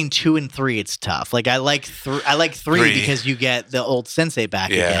battle boot. between 2 and 3, it's tough. Like I like 3 because you get the old sensei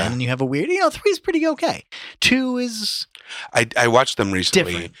back Yeah. again, and you have a weird. 3 is pretty okay. 2 is I watched them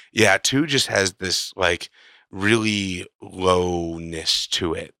recently. different. Yeah, 2 just has this like really lowness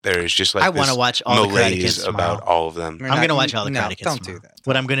to it. There's just like I want to this watch all the Karate malaise Kids about tomorrow. all of them. We're I'm not- gonna watch all the no, Karate Kids don't tomorrow. do that.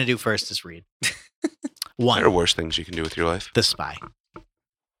 What I'm gonna do first is read. There are 1. worse things you can do with your life. The Spy.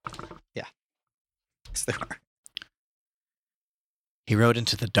 Yes, there are. He rode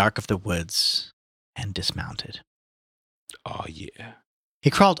into the dark of the woods and dismounted. Oh yeah. He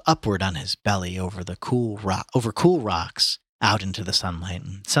crawled upward on his belly over cool rocks out into the sunlight.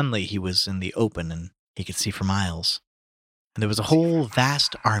 And suddenly he was in the open and he could see for miles. And there was a whole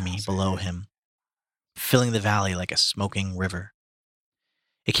vast army below him, filling the valley like a smoking river.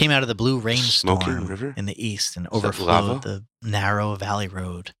 It came out of the blue Smoking rainstorm river? in the east and Is that overflowed lava? the narrow valley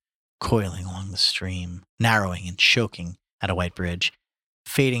road, coiling along the stream, narrowing and choking at a white bridge,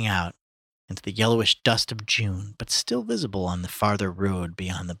 fading out into the yellowish dust of June, but still visible on the farther road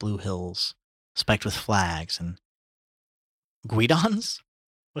beyond the blue hills, spiked with flags and guidons.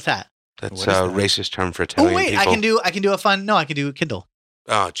 What's that? That's What is a that? racist term for Italian Oh wait, people. I can do a fun. No, I can do Kindle.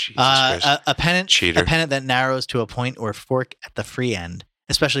 Oh Jesus Christ. A pennant, Cheater. a pennant that narrows to a point or fork at the free end,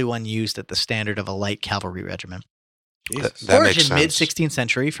 especially one used at the standard of a light cavalry regiment. That makes Origin mid sense. 16th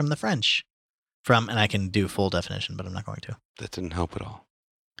century from the French. And I can do full definition, but I'm not going to. That didn't help at all.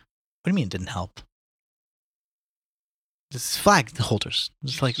 What do you mean it didn't help? This flag holders,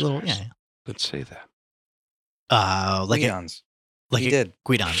 just like little, yeah, Let's say that. like Leons. like He a did.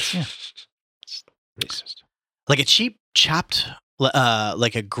 guidons, yeah, Racist. like a cheap chopped,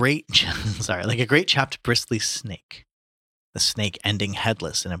 like a great, sorry, like a great chopped bristly snake. The snake ending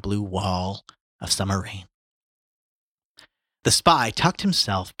headless in a blue wall of summer rain. The spy tucked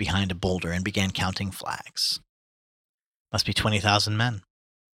himself behind a boulder and began counting flags. Must be 20,000 men,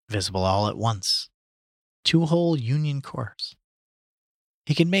 visible all at once. 2 whole Union corps.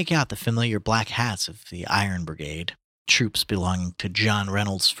 He could make out the familiar black hats of the Iron Brigade, troops belonging to John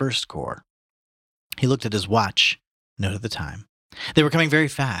Reynolds' 1st Corps. He looked at his watch, noted the time. They were coming very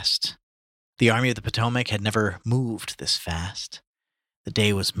fast. The Army of the Potomac had never moved this fast. The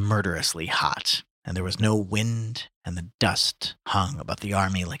day was murderously hot, and there was no wind, and the dust hung above the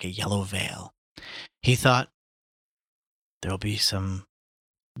army like a yellow veil. He thought, there'll be some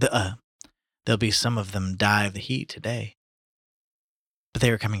of them die of the heat today. But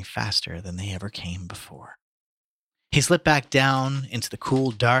they were coming faster than they ever came before. He slipped back down into the cool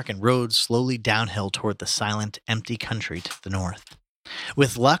dark and rode slowly downhill toward the silent, empty country to the north.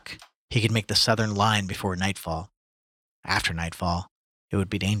 With luck, he could make the southern line before nightfall. After nightfall, it would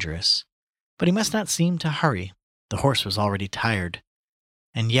be dangerous. But he must not seem to hurry. The horse was already tired.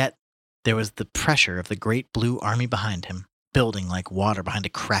 And yet, there was the pressure of the great blue army behind him, building like water behind a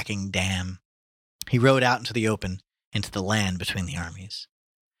cracking dam. He rode out into the open, into the land between the armies.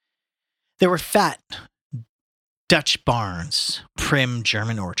 There were fat Dutch barns, prim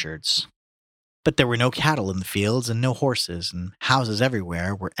German orchards. But there were no cattle in the fields and no horses, and houses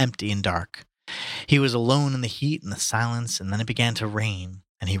everywhere were empty and dark. He was alone in the heat and the silence, and then it began to rain,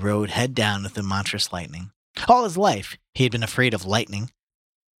 and he rode head down with the monstrous lightning. All his life, he had been afraid of lightning,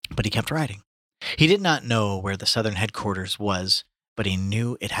 but he kept riding. He did not know where the southern headquarters was, but he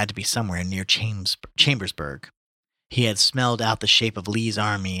knew it had to be somewhere near Chambersburg. He had smelled out the shape of Lee's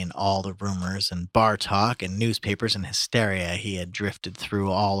army in all the rumors and bar talk and newspapers and hysteria he had drifted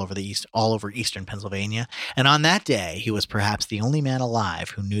through all over eastern Pennsylvania, and on that day he was perhaps the only man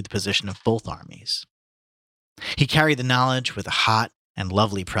alive who knew the position of both armies. He carried the knowledge with a hot and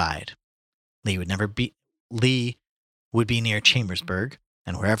lovely pride. Lee would be near Chambersburg,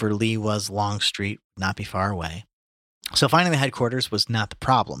 and wherever Lee was, Longstreet would not be far away. So finding the headquarters was not the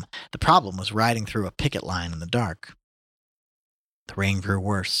problem. The problem was riding through a picket line in the dark. The rain grew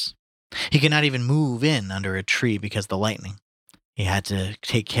worse. He could not even move in under a tree because of the lightning. He had to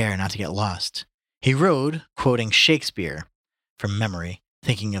take care not to get lost. He rode, quoting Shakespeare from memory,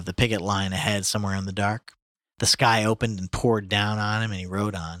 thinking of the picket line ahead somewhere in the dark. The sky opened and poured down on him, and he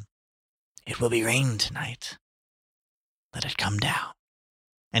rode on. It will be rain tonight. Let it come down.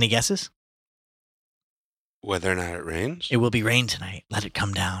 Any guesses? Whether or not it rains? It will be rain tonight. Let it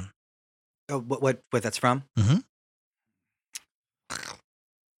come down. Oh, what that's from? Mm-hmm.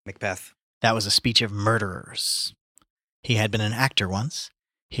 Macbeth. That was a speech of murderers. He had been an actor once.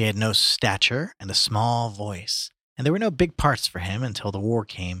 He had no stature and a small voice, and there were no big parts for him until the war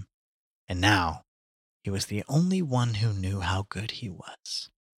came. And now, he was the only one who knew how good he was.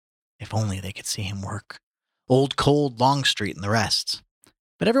 If only they could see him work. Old Cold Longstreet and the rest.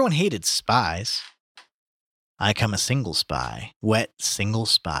 But everyone hated spies. I come a single spy, wet single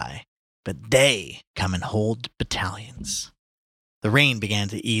spy, but they come in whole battalions. The rain began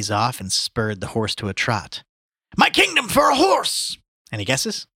to ease off and spurred the horse to a trot. My kingdom for a horse! Any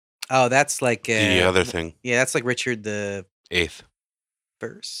guesses? Oh, that's like the other thing. Yeah, that's like Richard the 8th.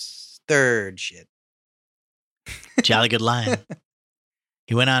 Third shit. Jolly good line.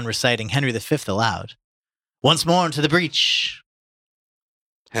 He went on reciting Henry V aloud. Once more into the breach.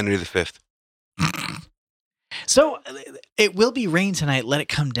 Henry V. So, it will be rain tonight. Let it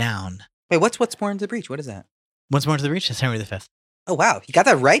come down. Wait, what's more into the breach? What is that? Once more into the breach is Henry V. Oh, wow. You got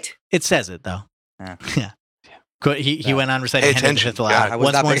that right? It says it, though. Oh. Yeah. He went on reciting Henry V aloud. Yeah, I was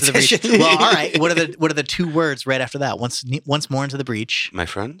once not more paying into the breach. attention. Well, all right. What are the two words right after that? Once more into the breach. My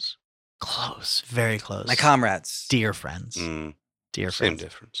friends? Close. Very close. My comrades. Dear friends. Dear Same friends.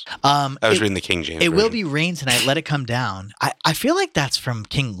 difference. I I was reading the King James It will version. be rain tonight. Let it come down. I feel like that's from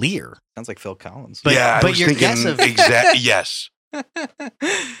King Lear. Sounds like Phil Collins. But- yeah, I but was your thinking guess of- yes.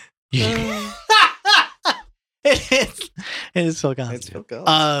 It is Phil Collins. It's Phil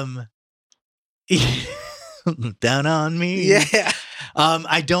Collins. Down on me. Yeah.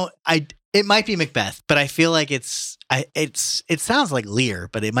 It might be Macbeth, but I feel like it sounds like Lear,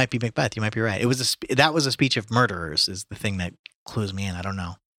 but it might be Macbeth. You might be right. It was that was a speech of murderers is the thing that clues me in. I don't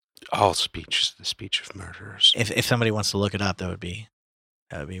know. All speech is the speech of murderers. If somebody wants to look it up, that would be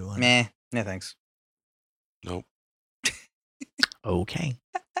one. Meh. No thanks. Nope. Okay.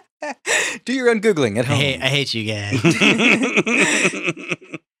 Do your own Googling at home. I hate you guys.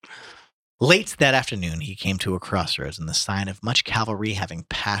 Late that afternoon, he came to a crossroads and the sign of much cavalry having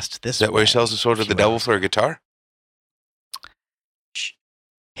passed this Is that where he way sells the sword of the devil for a guitar?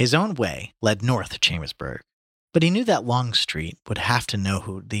 His own way led north to Chambersburg, but he knew that Longstreet would have to know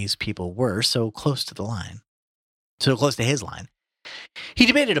who these people were so close to his line. He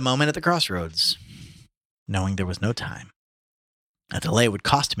debated a moment at the crossroads, knowing there was no time. A delay would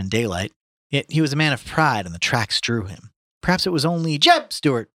cost him in daylight, yet he was a man of pride and the tracks drew him. Perhaps it was only Jeb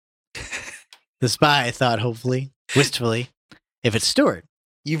Stuart. The spy thought hopefully, wistfully, if it's Stuart.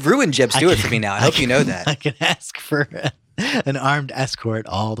 You've ruined Jeb Stewart for me now. I hope you know that. I can ask for an armed escort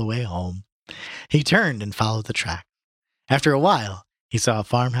all the way home. He turned and followed the track. After a while, he saw a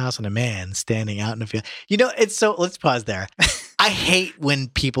farmhouse and a man standing out in the field. You know, let's pause there. I hate when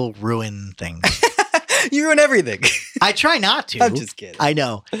people ruin things. You ruin everything. I try not to. I'm just kidding. I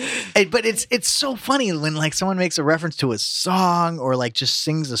know. But it's so funny when like someone makes a reference to a song or like just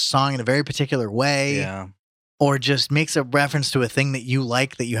sings a song in a very particular way. Yeah. Or just makes a reference to a thing that you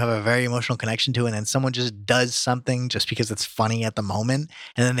like, that you have a very emotional connection to, and then someone just does something just because it's funny at the moment,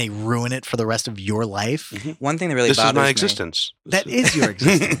 and then they ruin it for the rest of your life. One thing that really This is bothers my me. existence. That is your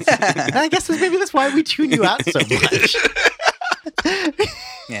existence. And I guess maybe that's why we tune you out so much.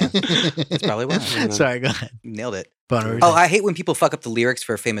 Yeah, that's probably why. Sorry, go ahead. Nailed it. Boner, Oh, I hate when people fuck up the lyrics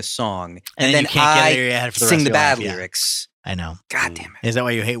for a famous song, and then you can't get it I out of your head for the sing rest the of your bad life, yeah. lyrics. I know. God damn it. Is that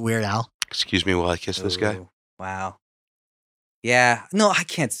why you hate Weird Al? Excuse me while I kiss this guy. Ooh, wow. Yeah. No, I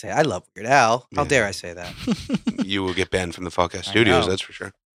can't say. I love Weird Al. How Yeah. dare I say that? You will get banned from the Fallcast I Studios, know. that's for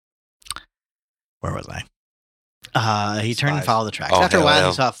sure. Where was I? He turned and Spies. followed the tracks. Oh, After a hell, while, hell.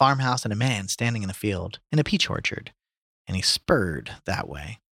 he saw a farmhouse and a man standing in a field in a peach orchard, and he spurred that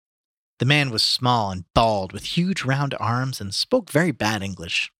way. The man was small and bald with huge round arms and spoke very bad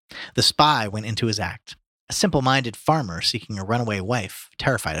English. The spy went into his act. A simple-minded farmer seeking a runaway wife,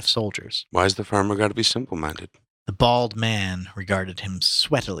 terrified of soldiers. Why's the farmer got to be simple-minded? The bald man regarded him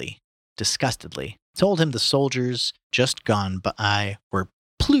sweatily, disgustedly, told him the soldiers just gone by were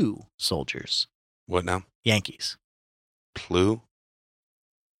Plu soldiers, What now? Yankees. Plu?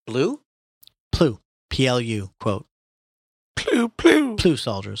 Blue? Plu, P-L-U, quote. Plu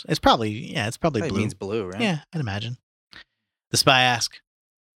soldiers. It's probably Probably blue. means blue, right? Yeah, I'd imagine. The spy asked,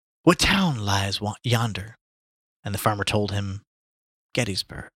 "What town lies yonder?" And the farmer told him,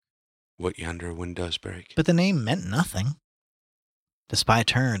 "Gettysburg." What yonder wind does break. But the name meant nothing. The spy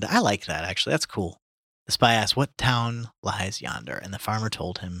turned. I like that, actually. That's cool. The spy asked, what town lies yonder? And the farmer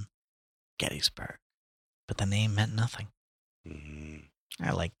told him, Gettysburg. But the name meant nothing.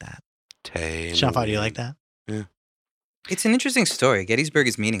 I like that. Sean, do you like that? Yeah. It's an interesting story. Gettysburg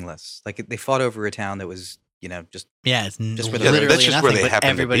is meaningless. Like they fought over a town that was, just it's just literally that's just nothing, where they but happen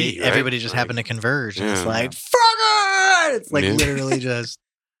to everybody, be, right? everybody just happened to converge. And it's Yeah. like, fuck it! It's like Yeah. literally just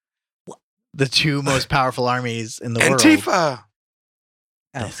the two most powerful armies in the world. Antifa.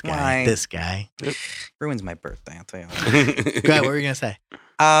 This guy. ruins my birthday. I'll tell you. Go ahead, what were you going to say?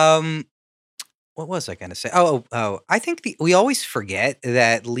 What was I going to say? Oh! I think we always forget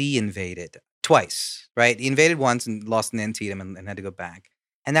that Lee invaded twice, right? He invaded once and lost in Antietam and had to go back,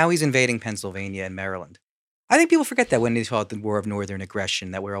 and now he's invading Pennsylvania and Maryland. I think people forget that when they talk the War of Northern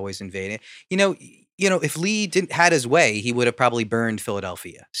Aggression, that we're always invading. If Lee didn't had his way, he would have probably burned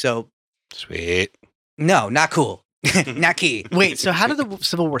Philadelphia. So Sweet. no, not cool, not key. Wait, so how did the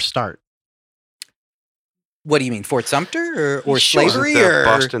Civil War start? What do you mean, Fort Sumter or Sure. slavery The or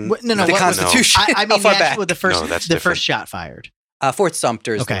Boston. No, the what- Constitution? I How mean, far the, back? actual, the first, No, that's the different. first shot fired. Fort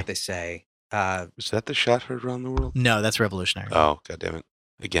Sumter is Okay. what they say. Was that the shot heard around the world? No, that's revolutionary. Oh, goddammit.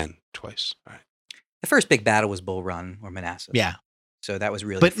 Again, twice. All right. The first big battle was Bull Run or Manassas. Yeah, So that was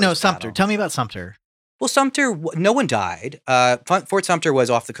really. but the no, first Sumter. battle. Tell me about Sumter. Well, Sumter, no one died. Fort Sumter was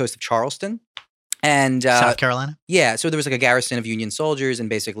off the coast of Charleston, and South Carolina. yeah, so there was like a garrison of Union soldiers, and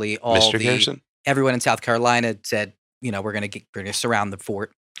basically Mr. Garrison? everyone in South Carolina said, we're going to surround the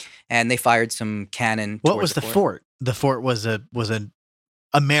fort, and they fired some cannon. What toward was the fort? The fort was an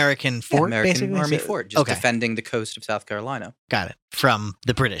American Yeah, fort, American basically? Army So- fort, just okay, defending the coast of South Carolina got it. From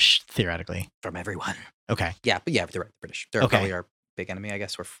the British, theoretically. from everyone. Okay. Yeah, but they're right, the British. They're Okay. probably our big enemy, I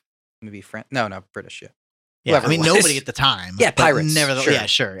guess, or maybe France. No, British. Yeah. Yeah, Whoever I mean, it was. nobody at the time. Yeah, but pirates, Nevertheless, sure. yeah,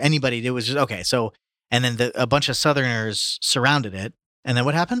 sure. Anybody. It was just, okay. So, and then a bunch of Southerners surrounded it. And then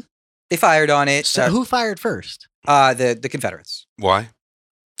what happened? They fired on it. So who fired first? The Confederates. Why?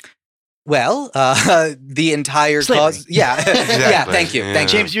 Well, the entire Slavery. cause. Yeah, yeah. Exactly, Thank you, yeah.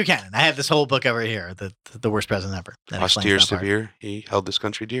 thank you. James Buchanan. I have this whole book over here, the worst president ever. That Austere, explains that part. severe. He held this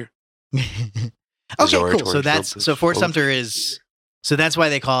country dear. Okay, His cool. oratory So filled with Fort full of- Sumter is. So that's why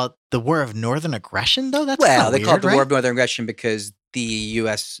they call it the War of Northern Aggression, though. That's Well, kinda they call it the weird, War right? of Northern Aggression because the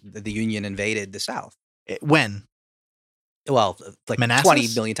the Union invaded the South. When? Well, like Manassas? 20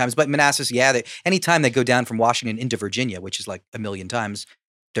 million times. But Manassas, yeah. Anytime they go down from Washington into Virginia, which is like a million times,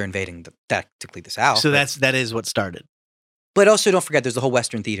 they're invading technically the South. So but- that is what started. But also, don't forget, there's the whole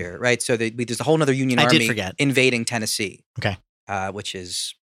Western Theater, right? So there's a whole other Union I did army forget. invading Tennessee. Okay. Which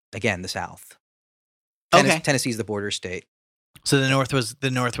is again the South. Okay. Tennessee's the border state, So the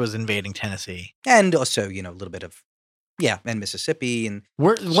North was invading Tennessee. and also a little bit of and Mississippi and.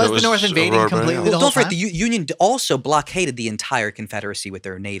 Was it the was North invading Aurora completely Borealis. the Well, whole don't forget, time? the Union also blockaded the entire Confederacy with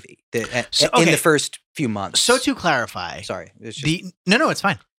their navy in okay. the first few months. So to clarify, Sorry, it's just, no, it's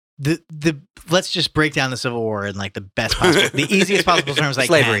fine. The let's just break down the Civil War in like the best possible, the easiest possible terms I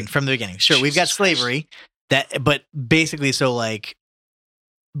Slavery. can from the beginning. Sure, we've got Jesus Christ. slavery but basically,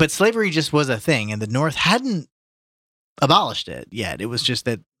 but slavery just was a thing, and the North hadn't abolished it yet. It was just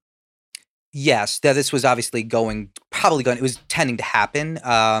that. yes, that this was obviously it was tending to happen. It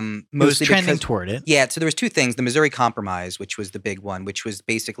was Mostly trending because, toward it. yeah. So there was two things: the Missouri Compromise, which was the big one, which was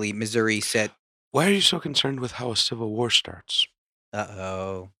basically Missouri said, Why are you so concerned with how a civil war starts?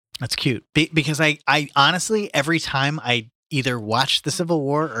 "Uh-oh." That's cute. Because I honestly, every time I either watch the Civil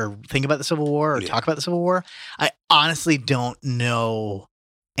War or think about the Civil War or Yeah. talk about the Civil War, I honestly don't know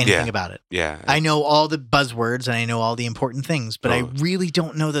anything Yeah. about it. Yeah. I know all the buzzwords and I know all the important things, but I Oh. really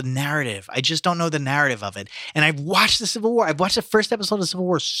don't know the narrative. I just don't know the narrative of it. And I've watched the Civil War. I've watched the first episode of Civil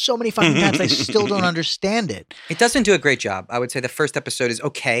War so many fucking times. I still don't understand it. It doesn't do a great job. I would say the first episode is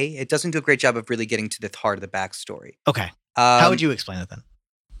okay. It doesn't do a great job of really getting to the heart of the backstory. Okay. How Um, would you explain it then?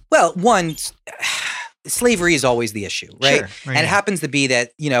 Well, one, slavery is always the issue, right? Sure. Right, And it yeah. happens to be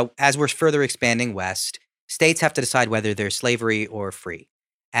that, as we're further expanding west, states have to decide whether they're slavery or free.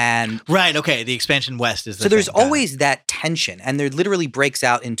 And Right. Okay. The expansion west is the so there's thing. Got it. always that tension, and there literally breaks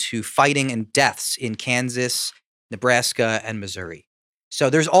out into fighting and deaths in Kansas, Nebraska, and Missouri. So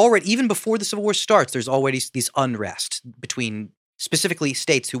there's already, even before the Civil War starts, there's already these unrest between specifically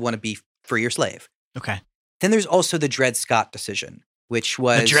states who want to be free or slave. Okay. Then there's also the Dred Scott decision, which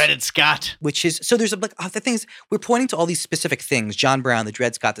was The dreaded Scott. which is so there's like the things we're pointing to all these specific things: John Brown, the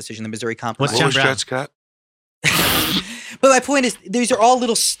Dred Scott decision, the Missouri Compromise. What's What John was Brown? Dred Scott? But my point is, these are all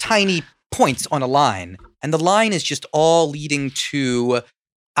little tiny points on a line, and the line is just all leading to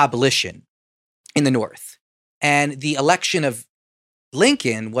abolition in the North, and the election of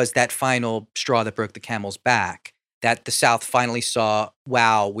Lincoln was that final straw that broke the camel's back. That the South finally saw,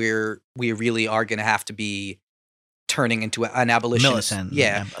 wow, we really are going to have to be turning into an abolitionist. Militant.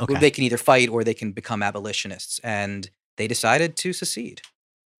 Yeah, Okay. they can either fight or they can become abolitionists, and they decided to secede.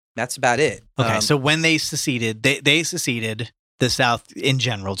 That's about it. Okay, so when they seceded, they seceded. The South in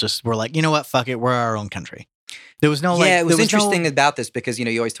general just were like, you know what, fuck it, we're our own country. There was no it was interesting about this because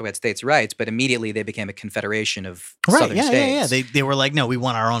you always talk about states' rights, but immediately they became a confederation of southern states. Yeah. They were like, no, we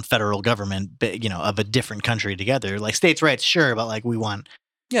want our own federal government, but, of a different country together. Like states' rights, sure, but like we want.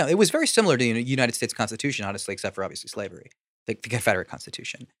 Yeah, it was very similar to the United States Constitution, honestly, except for obviously slavery, the Confederate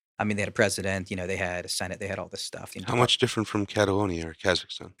Constitution. I mean, they had a president, they had a Senate, they had all this stuff. How much different from Catalonia or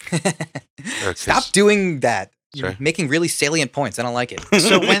Kazakhstan? Stop doing that. You're Sorry. making really salient points. I don't like it.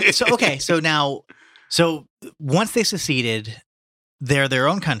 So once they seceded, they're their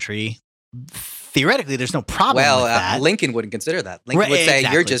own country. Theoretically, there's no problem with that. Lincoln wouldn't consider that. Lincoln would say,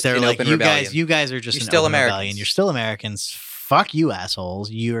 exactly. "You're just they're an like, open rebellion. You guys are just You're an still open Americans. rebellion. You're still Americans. Fuck you, assholes.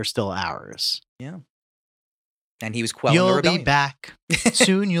 You are still ours. Yeah." And he was quelling the You'll rebellion. be back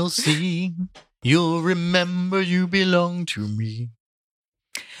soon. You'll see. You'll remember you belong to me.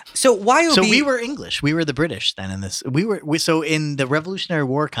 So YOB. So we were English. We were the British then in this. So in the Revolutionary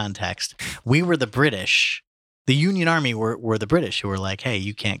War context, we were the British. The Union Army were the British who were like, hey,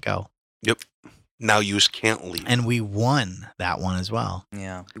 you can't go. Yep. Now you just can't leave. And we won that one as well.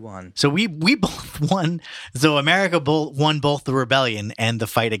 Yeah, we won. So we both won. So America won both the rebellion and the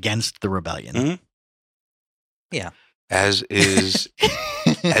fight against the rebellion. Mhm. Yeah. As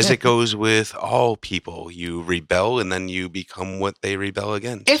it goes with all people, you rebel and then you become what they rebel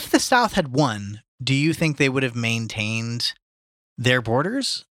against. If the South had won, do you think they would have maintained their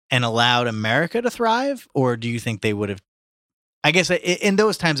borders and allowed America to thrive? Or do you think they would have, I guess in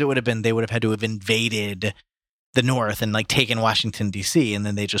those times it would have been, they would have had to have invaded the North and like taken Washington, D.C. and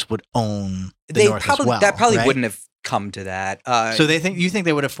then they just would own the North as well. That probably right? wouldn't have come to that. So you think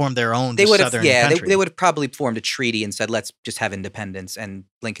they would have formed their own they would have, southern country? they would have probably formed a treaty and said, let's just have independence, and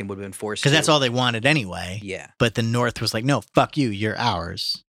Lincoln would have been forced to. Because that's all they wanted anyway. Yeah. But the North was like, no, fuck you, you're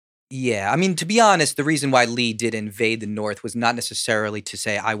ours. Yeah. I mean, to be honest, the reason why Lee did invade the North was not necessarily to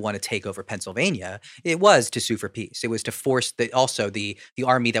say, I want to take over Pennsylvania. It was to sue for peace. It was to force the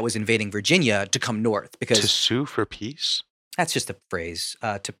army that was invading Virginia to come north. Because to sue for peace? That's just a phrase.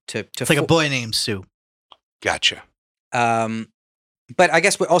 It's like a boy named Sue. Gotcha. But I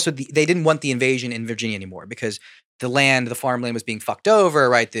guess also they didn't want the invasion in Virginia anymore because the farmland was being fucked over,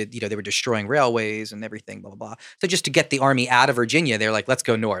 right? They were destroying railways and everything, blah, blah, blah. So just to get the army out of Virginia, they're like, let's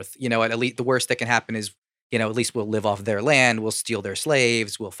go north. At least the worst that can happen is, at least we'll live off their land. We'll steal their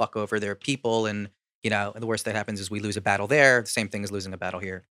slaves. We'll fuck over their people. And, the worst that happens is we lose a battle there. The same thing as losing a battle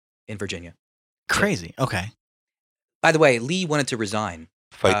here in Virginia. Crazy. Okay. By the way, Lee wanted to resign.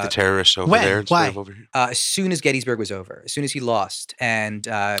 Fight the terrorists over when? there instead Why? of over here. As soon as Gettysburg was over, as soon as he lost, and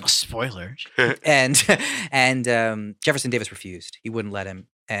Spoiler. and Jefferson Davis refused. He wouldn't let him,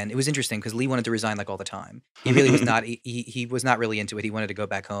 and it was interesting because Lee wanted to resign like all the time. He really was not. He was not really into it. He wanted to go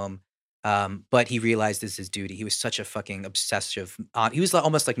back home, but he realized this is his duty. He was such a fucking obsessive. He was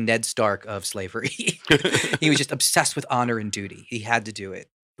almost like Ned Stark of slavery. He was just obsessed with honor and duty. He had to do it.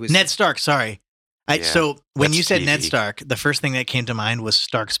 Ned Stark. Sorry. So when that's you said TV. Ned Stark, the first thing that came to mind was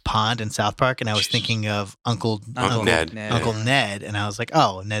Stark's Pond in South Park, and I was thinking of Uncle Ned. Uncle Ned, and I was like,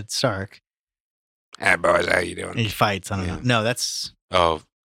 oh, Ned Stark. Hey, boys, how you doing? He fights. I don't know. No, that's Oh,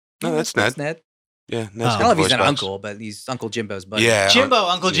 no, that's Ned. Ned. Yeah, Ned's Oh. I got don't know if the he's voice an box. uncle, but he's Uncle Jimbo's buddy. Yeah. Jimbo,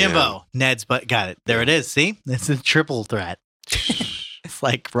 Uncle yeah. Jimbo. Ned's, but got it. There it is. See, it's a triple threat. It's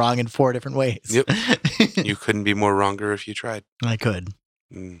like wrong in 4 different ways. Yep. You couldn't be more wronger if you tried. I could.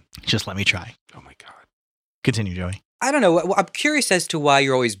 Mm. Just let me try. Oh my god. Continue, Joey. I don't know. I'm curious as to why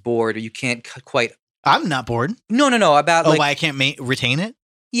you're always bored or you can't quite. I'm not bored. No. About Why I can't retain it?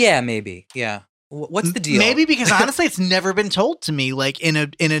 Yeah, maybe. Yeah. What's the deal? Maybe because honestly, it's never been told to me like in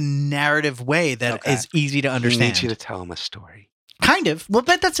a narrative way that is easy to He understand. needs you to tell him a story. Kind of. Well,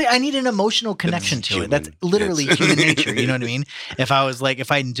 but that's it. I need an emotional connection to it. That's human. literally It's- human nature. You know what I mean? If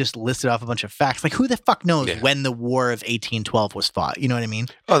I just listed off a bunch of facts, like who the fuck knows Yeah. when the War of 1812 was fought? You know what I mean?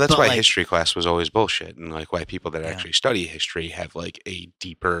 Oh, that's But, why like- history class was always bullshit, and like why people that Yeah. actually study history have like a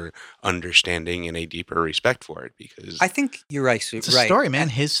deeper understanding and a deeper respect for it because I think you're right. Sue. It's a right. story, man.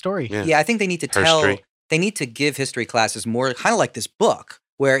 His story. Yeah. Yeah, I think they need to Herstory. they need to give history classes more kind of like this book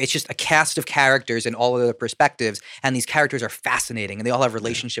where it's just a cast of characters and all of their perspectives, and these characters are fascinating and they all have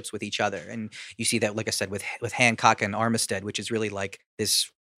relationships with each other. And you see that, like I said, with Hancock and Armistead, which is really like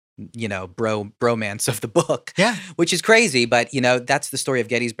this, bromance of the book. Yeah. Which is crazy, but that's the story of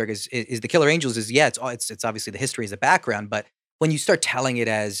Gettysburg. Is the Killer Angels? It's obviously the history as a background, but when you start telling it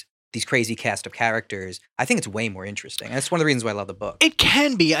as these crazy cast of characters, I think it's way more interesting. And that's one of the reasons why I love the book. It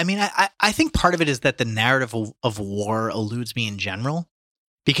can be. I mean, I think part of it is that the narrative of war eludes me in general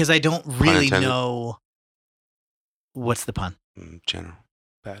because I don't really know. What's the pun? General.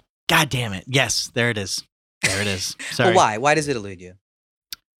 Bad. God damn it. Yes, there it is. There it is. Sorry. Well, why? Why does it elude you?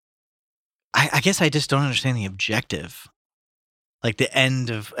 I guess I just don't understand the objective. Like the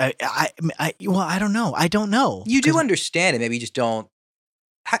end of, well, I don't know. I don't know. You do understand it. Maybe you just don't.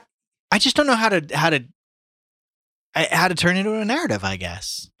 I just don't know how to turn it into a narrative, I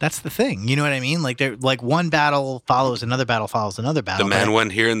guess. That's the thing. You know what I mean? Like one battle follows another battle follows another battle. The man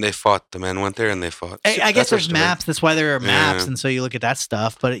went here and they fought. The man went there and they fought. I guess there's maps. That's why there are maps. And so you look at that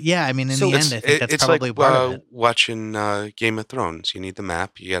stuff. But yeah, I mean, in the end, I think that's probably part of it. Watching Game of Thrones. You need the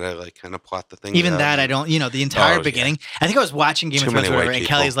map. You got to like kind of plot the thing. Even that, I don't, the entire beginning. Yeah. I think I was watching Game of Thrones or whatever, and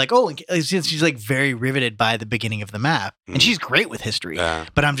Kelly's like, she's like very riveted by the beginning of the map. And she's great with history.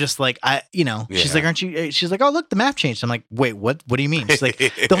 But I'm just like, she's like, aren't you? She's like, oh, look, the map changed. I'm like, wait, what do you mean? She's like,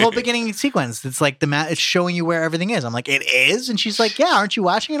 the whole beginning sequence, it's like the map, it's showing you where everything is. I'm like, it is? And she's like, yeah, aren't you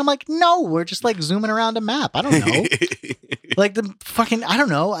watching it? I'm like, no, we're just like zooming around a map. I don't know. Like the fucking, I don't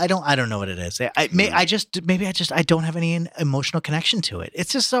know. I don't know what it is. I don't have any emotional connection to it.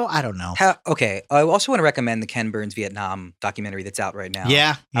 It's just so, I don't know. Okay. I also want to recommend the Ken Burns Vietnam documentary that's out right now.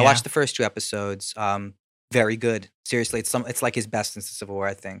 Yeah. I watched the first 2 episodes. Very good. Seriously, it's like his best since the Civil War,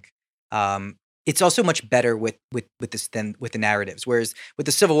 I think. It's also much better with this than with the narratives. Whereas with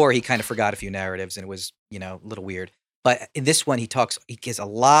the Civil War, he kind of forgot a few narratives and it was, a little weird. But in this one, he gives a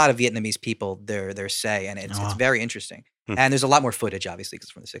lot of Vietnamese people their say, and it's very interesting. And there's a lot more footage, obviously, because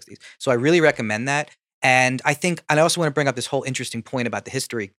it's from the 60s. So I really recommend that. And I also want to bring up this whole interesting point about the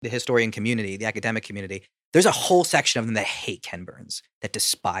historian community, the academic community. There's a whole section of them that hate Ken Burns, that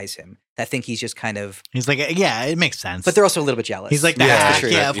despise him, that think he's just kind of... He's like, yeah, it makes sense. But they're also a little bit jealous. He's like, yeah,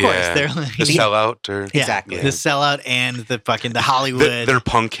 of course. They're like, the sellout. Or, exactly. The sellout and the Hollywood. They're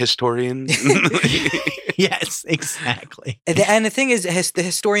punk historians. Yes, exactly. And the thing is, the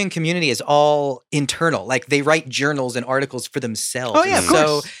historian community is all internal. Like, they write journals and articles for themselves. Oh, yeah, of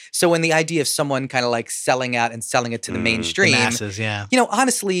course. So when the idea of someone kind of like selling out and selling it to the mainstream... The masses, yeah.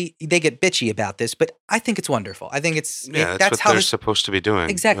 Honestly, they get bitchy about this, but I think it's wonderful. I think that's what how they're supposed to be doing.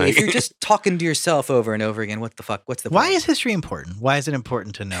 Exactly. If you're just talking to yourself over and over again, what the fuck? What's the point? Why is history important? Why is it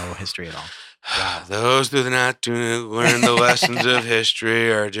important to know history at all? Wow. Those who do not learn the lessons of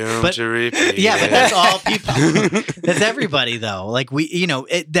history are doomed to repeat. Yeah, but that's all people. That's everybody, though. Like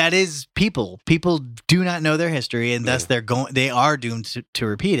that is people. People do not know their history, and thus they are doomed to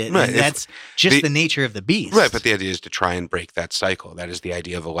repeat it. Right. And that's just the nature of the beast. Right, but the idea is to try and break that cycle. That is the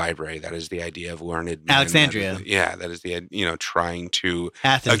idea of a library. That is the idea of learned men. Alexandria. That is the trying to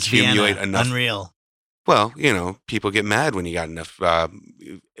Athens, accumulate Vienna, enough. Unreal. Well, people get mad when you got enough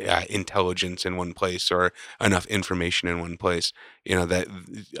intelligence in one place or enough information in one place. That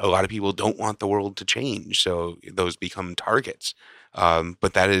a lot of people don't want the world to change, so those become targets.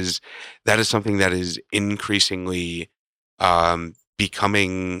 But that is something that is increasingly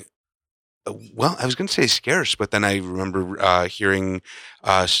becoming. Well, I was going to say scarce, but then I remember hearing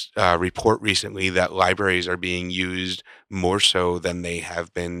a report recently that libraries are being used more so than they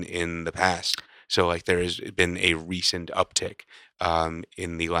have been in the past. So, like, there has been a recent uptick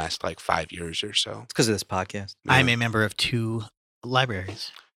in the last, 5 years or so. It's because of this podcast. Yeah. I'm a member of 2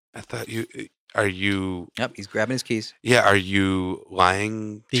 libraries. I thought are you... Yep, he's grabbing his keys. Yeah, are you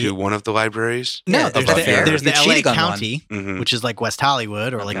lying to one of the libraries? No, there's the LA County, mm-hmm. which is like West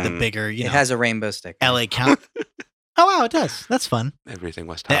Hollywood or like the bigger, It has a rainbow stick. LA County. Oh, wow, it does. That's fun. Everything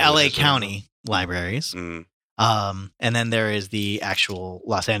West Hollywood. The LA County libraries. Mm. And then there is the actual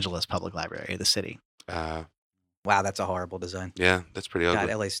Los Angeles Public Library, the city. Wow, that's a horrible design. Yeah, that's pretty ugly.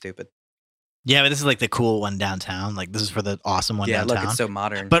 God, LA's stupid. Yeah, but this is like the cool one downtown. Like this is for the awesome one downtown. Yeah, look, it's so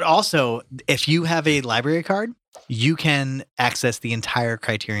modern. But also, if you have a library card, you can access the entire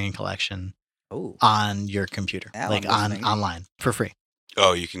Criterion collection on your computer, online for free.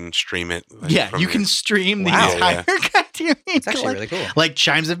 Oh, you can stream it. You can stream the entire Criterion It's actually really cool. Like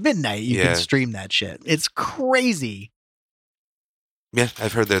Chimes of Midnight, you can stream that shit. It's crazy. Yeah,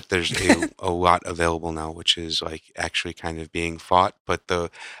 I've heard that there's a lot available now, which is like actually kind of being fought. But I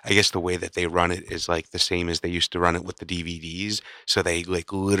guess the way that they run it is like the same as they used to run it with the DVDs. So they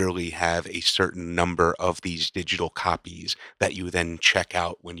like literally have a certain number of these digital copies that you then check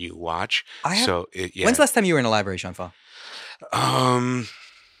out when you watch. When's the last time you were in a library, Sean Fall?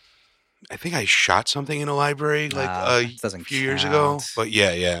 I think I shot something in a library a few years ago. But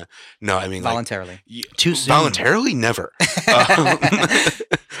yeah. No, I mean voluntarily. Too soon. Voluntarily, never.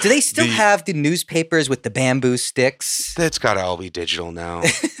 Do they still have the newspapers with the bamboo sticks? That's got to all be digital now.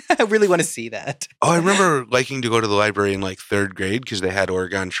 I really want to see that. Oh, I remember liking to go to the library in like 3rd grade because they had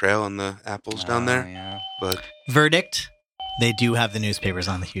Oregon Trail and the apples down there. Yeah. But Verdict, they do have the newspapers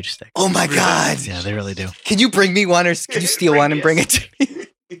on the huge stick. Oh my God. Yeah, they really do. Can you bring me one or can you steal one and bring it to me?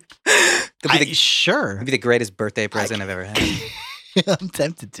 Sure. It'd be the greatest birthday present I've ever had. I'm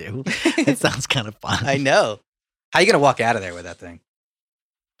tempted to. It sounds kind of fun. I know. How are you going to walk out of there with that thing?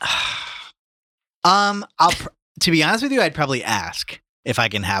 To be honest with you, I'd probably ask if I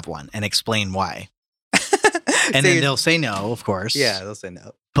can have one and explain why. And So then they'll say no, of course. Yeah, they'll say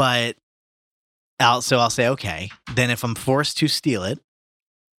no. But I'll say, okay. Then if I'm forced to steal it,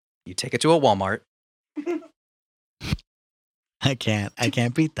 You take it to a Walmart. I can't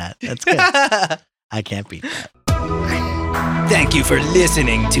beat that. That's good. I can't beat that. Thank you for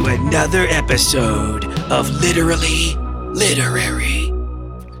listening to another episode of Literally Literary.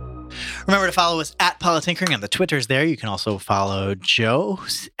 Remember to follow us at Politinkering on the Twitters there. You can also follow Joe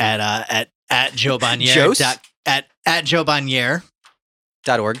at Joe Bonnier. Joe's? At Joe Bonnier.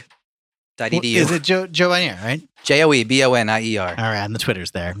 .org. .edu. Is it Joe Bonnier, right? JOEBONIER. All right, on the Twitters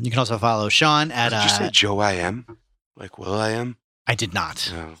there. You can also follow Sean at... did you say Joe I am? Like Will I am? I did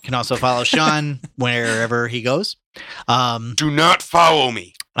not. No. You can also follow Sean wherever he goes. Do not follow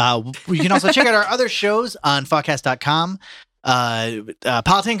me. You can also check out our other shows on Fawcast.com.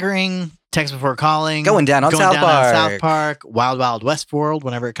 Politinkering, Text Before Calling. Going down on South Park. Wild Wild Westworld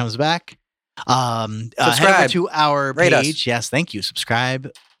whenever it comes back. Head over Subscribe. to our Rate us. page. Yes, thank you.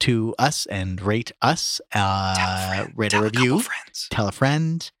 Subscribe to us and rate us. Rate a review. Friends. Tell a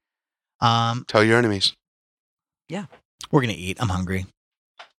friend. Tell your enemies. We're going to eat. I'm hungry.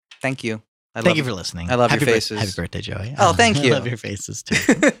 Thank you. Thank you for listening. I love your Happy faces. Happy birthday, Joey. Oh, thank you. I love your faces too.